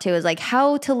this a lot too, is like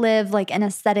how to live like an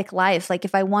aesthetic life. Like,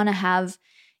 if I want to have,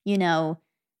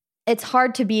 it's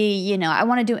hard to be, I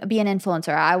want to be an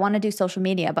influencer. I want to do social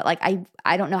media, but like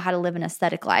I don't know how to live an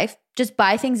aesthetic life. Just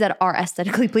buy things that are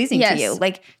aesthetically pleasing to you.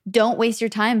 Like, don't waste your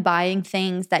time buying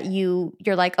things that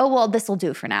you're like, oh, well, this will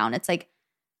do for now. And it's like,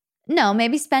 no,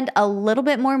 maybe spend a little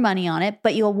bit more money on it,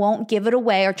 but you won't give it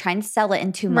away or try and sell it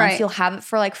in 2 months. Right. You'll have it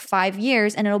for like 5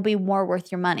 years and it'll be more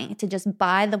worth your money to just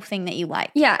buy the thing that you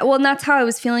like. Yeah. Well, and that's how I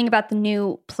was feeling about the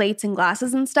new plates and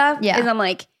glasses and stuff. Yeah. Is I'm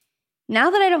like, now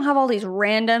that I don't have all these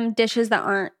random dishes that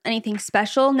aren't anything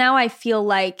special, now I feel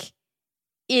like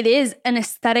it is an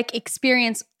aesthetic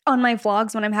experience on my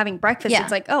vlogs when I'm having breakfast. Yeah.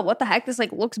 It's like, oh, what the heck? This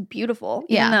like looks beautiful.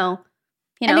 Even though,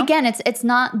 And again, it's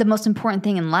not the most important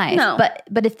thing in life. No.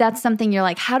 But if that's something you're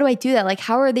like, how do I do that? Like,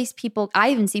 how are these people?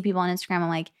 I even see people on Instagram. I'm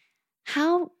like,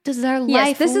 how does their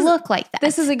life look like that?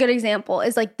 This is a good example.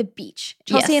 Is like the beach.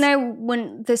 Chelsea and I,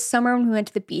 when this summer when we went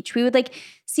to the beach, we would like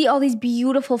see all these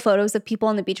beautiful photos of people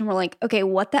on the beach, and we're like, okay,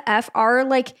 what the F? Our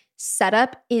like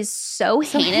setup is so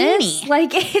heinous.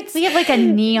 Like we have like a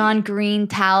neon green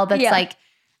towel that's like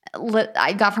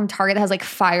I got from Target that has like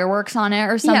fireworks on it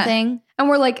or something. Yeah. And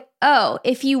we're like, oh,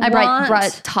 if you brought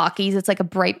Takis, it's like a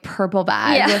bright purple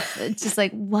bag. Yeah. It's just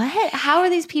like, what? How are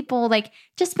these people like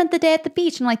just spent the day at the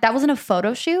beach? And like, that wasn't a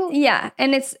photo shoot? Yeah.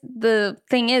 And the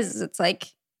thing is, it's like,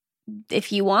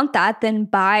 if you want that, then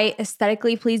buy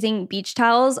aesthetically pleasing beach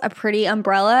towels, a pretty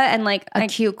umbrella, and like a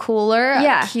cute cooler,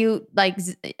 a cute like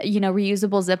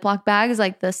reusable Ziploc bags,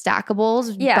 like the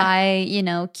stackables. Buy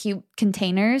cute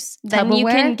containers. Then you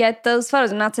can get those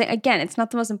photos. I'm not saying, again, it's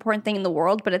not the most important thing in the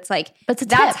world, but it's like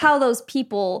that's how those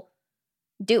people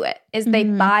do it. Is they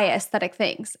buy aesthetic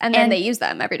things and then they use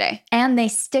them every day, and they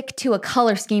stick to a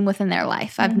color scheme within their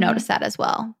life. I've noticed that as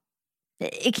well.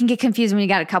 It can get confusing when you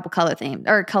got a couple color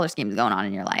schemes going on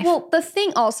in your life. Well, the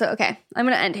thing also, okay, I'm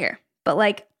going to end here. But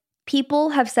like people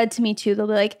have said to me too, they'll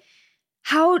be like,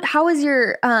 how is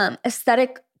your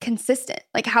aesthetic consistent?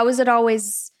 Like, how is it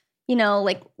always,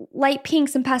 like light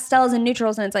pinks and pastels and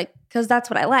neutrals? And it's like, because that's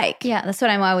what I like. Yeah, that's what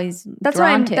I'm always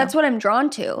drawn to. That's what I'm drawn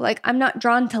to. Like, I'm not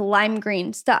drawn to lime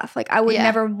green stuff. Like, I would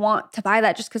never want to buy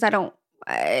that just because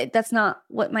that's not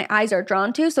what my eyes are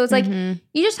drawn to. So it's like,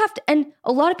 you just have to, and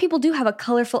a lot of people do have a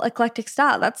colorful, eclectic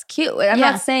style. That's cute. I'm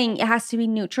not saying it has to be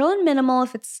neutral and minimal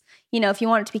if it's, if you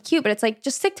want it to be cute, but it's like,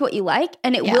 just stick to what you like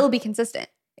and it will be consistent.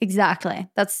 Exactly.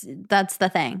 That's the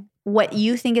thing. What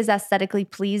you think is aesthetically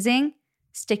pleasing,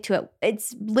 stick to it.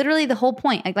 It's literally the whole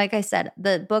point. Like I said,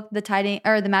 the book,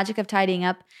 The Magic of Tidying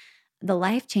Up, the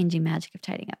life-changing magic of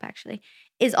tidying up actually,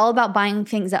 is all about buying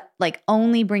things that like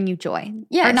only bring you joy.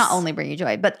 Yes. Or not only bring you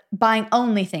joy, but buying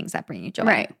only things that bring you joy.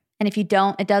 Right. And if it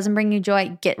doesn't bring you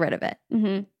joy, get rid of it.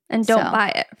 Mm-hmm. And don't buy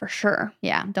it for sure.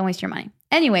 Yeah. Don't waste your money.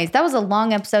 Anyways, that was a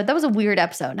long episode. That was a weird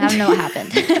episode. I don't know what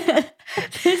happened. That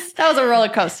was a roller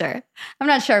coaster. I'm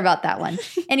not sure about that one.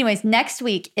 Anyways, next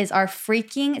week is our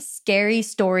freaking scary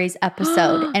stories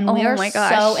episode. And we are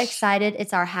so excited.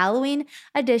 It's our Halloween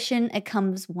edition. It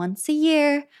comes once a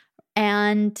year.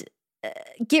 And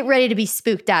get ready to be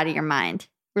spooked out of your mind.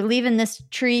 We're leaving this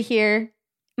tree here.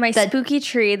 My spooky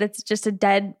tree that's just a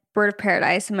dead bird of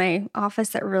paradise in my office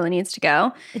that really needs to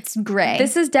go. It's gray.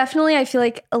 This is definitely, I feel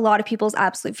like, a lot of people's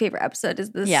absolute favorite episode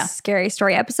is this scary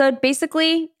story episode.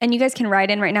 Basically, and you guys can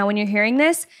write in right now when you're hearing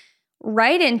this,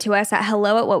 write into us at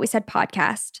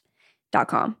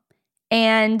hello@whatwesaidpodcast.com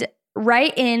and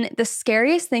write in the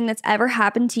scariest thing that's ever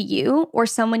happened to you or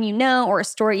someone you know, or a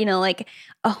story, you know, like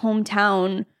a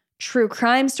hometown true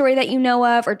crime story that you know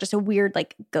of, or just a weird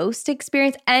like ghost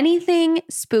experience, anything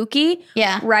spooky.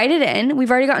 Yeah. Write it in. We've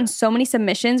already gotten so many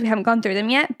submissions. We haven't gone through them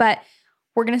yet, but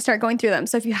we're going to start going through them.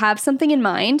 So if you have something in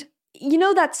mind, you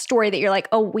know that story that you're like,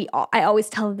 oh, I always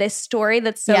tell this story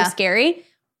that's so scary,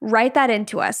 write that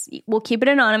into us. We'll keep it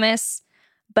anonymous,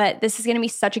 but this is going to be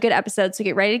such a good episode. So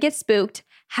get ready to get spooked.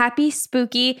 Happy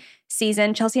spooky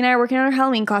season. Chelsea and I are working on our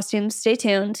Halloween costumes. Stay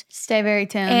tuned. Stay very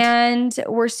tuned. And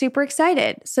we're super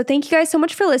excited. So thank you guys so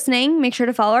much for listening. Make sure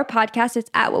to follow our podcast. It's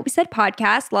at What We Said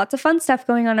Podcast. Lots of fun stuff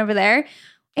going on over there.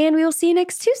 And we will see you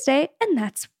next Tuesday. And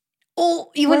that's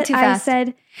you went too fast. I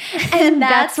said. And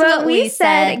that's what we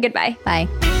said. Goodbye. Bye.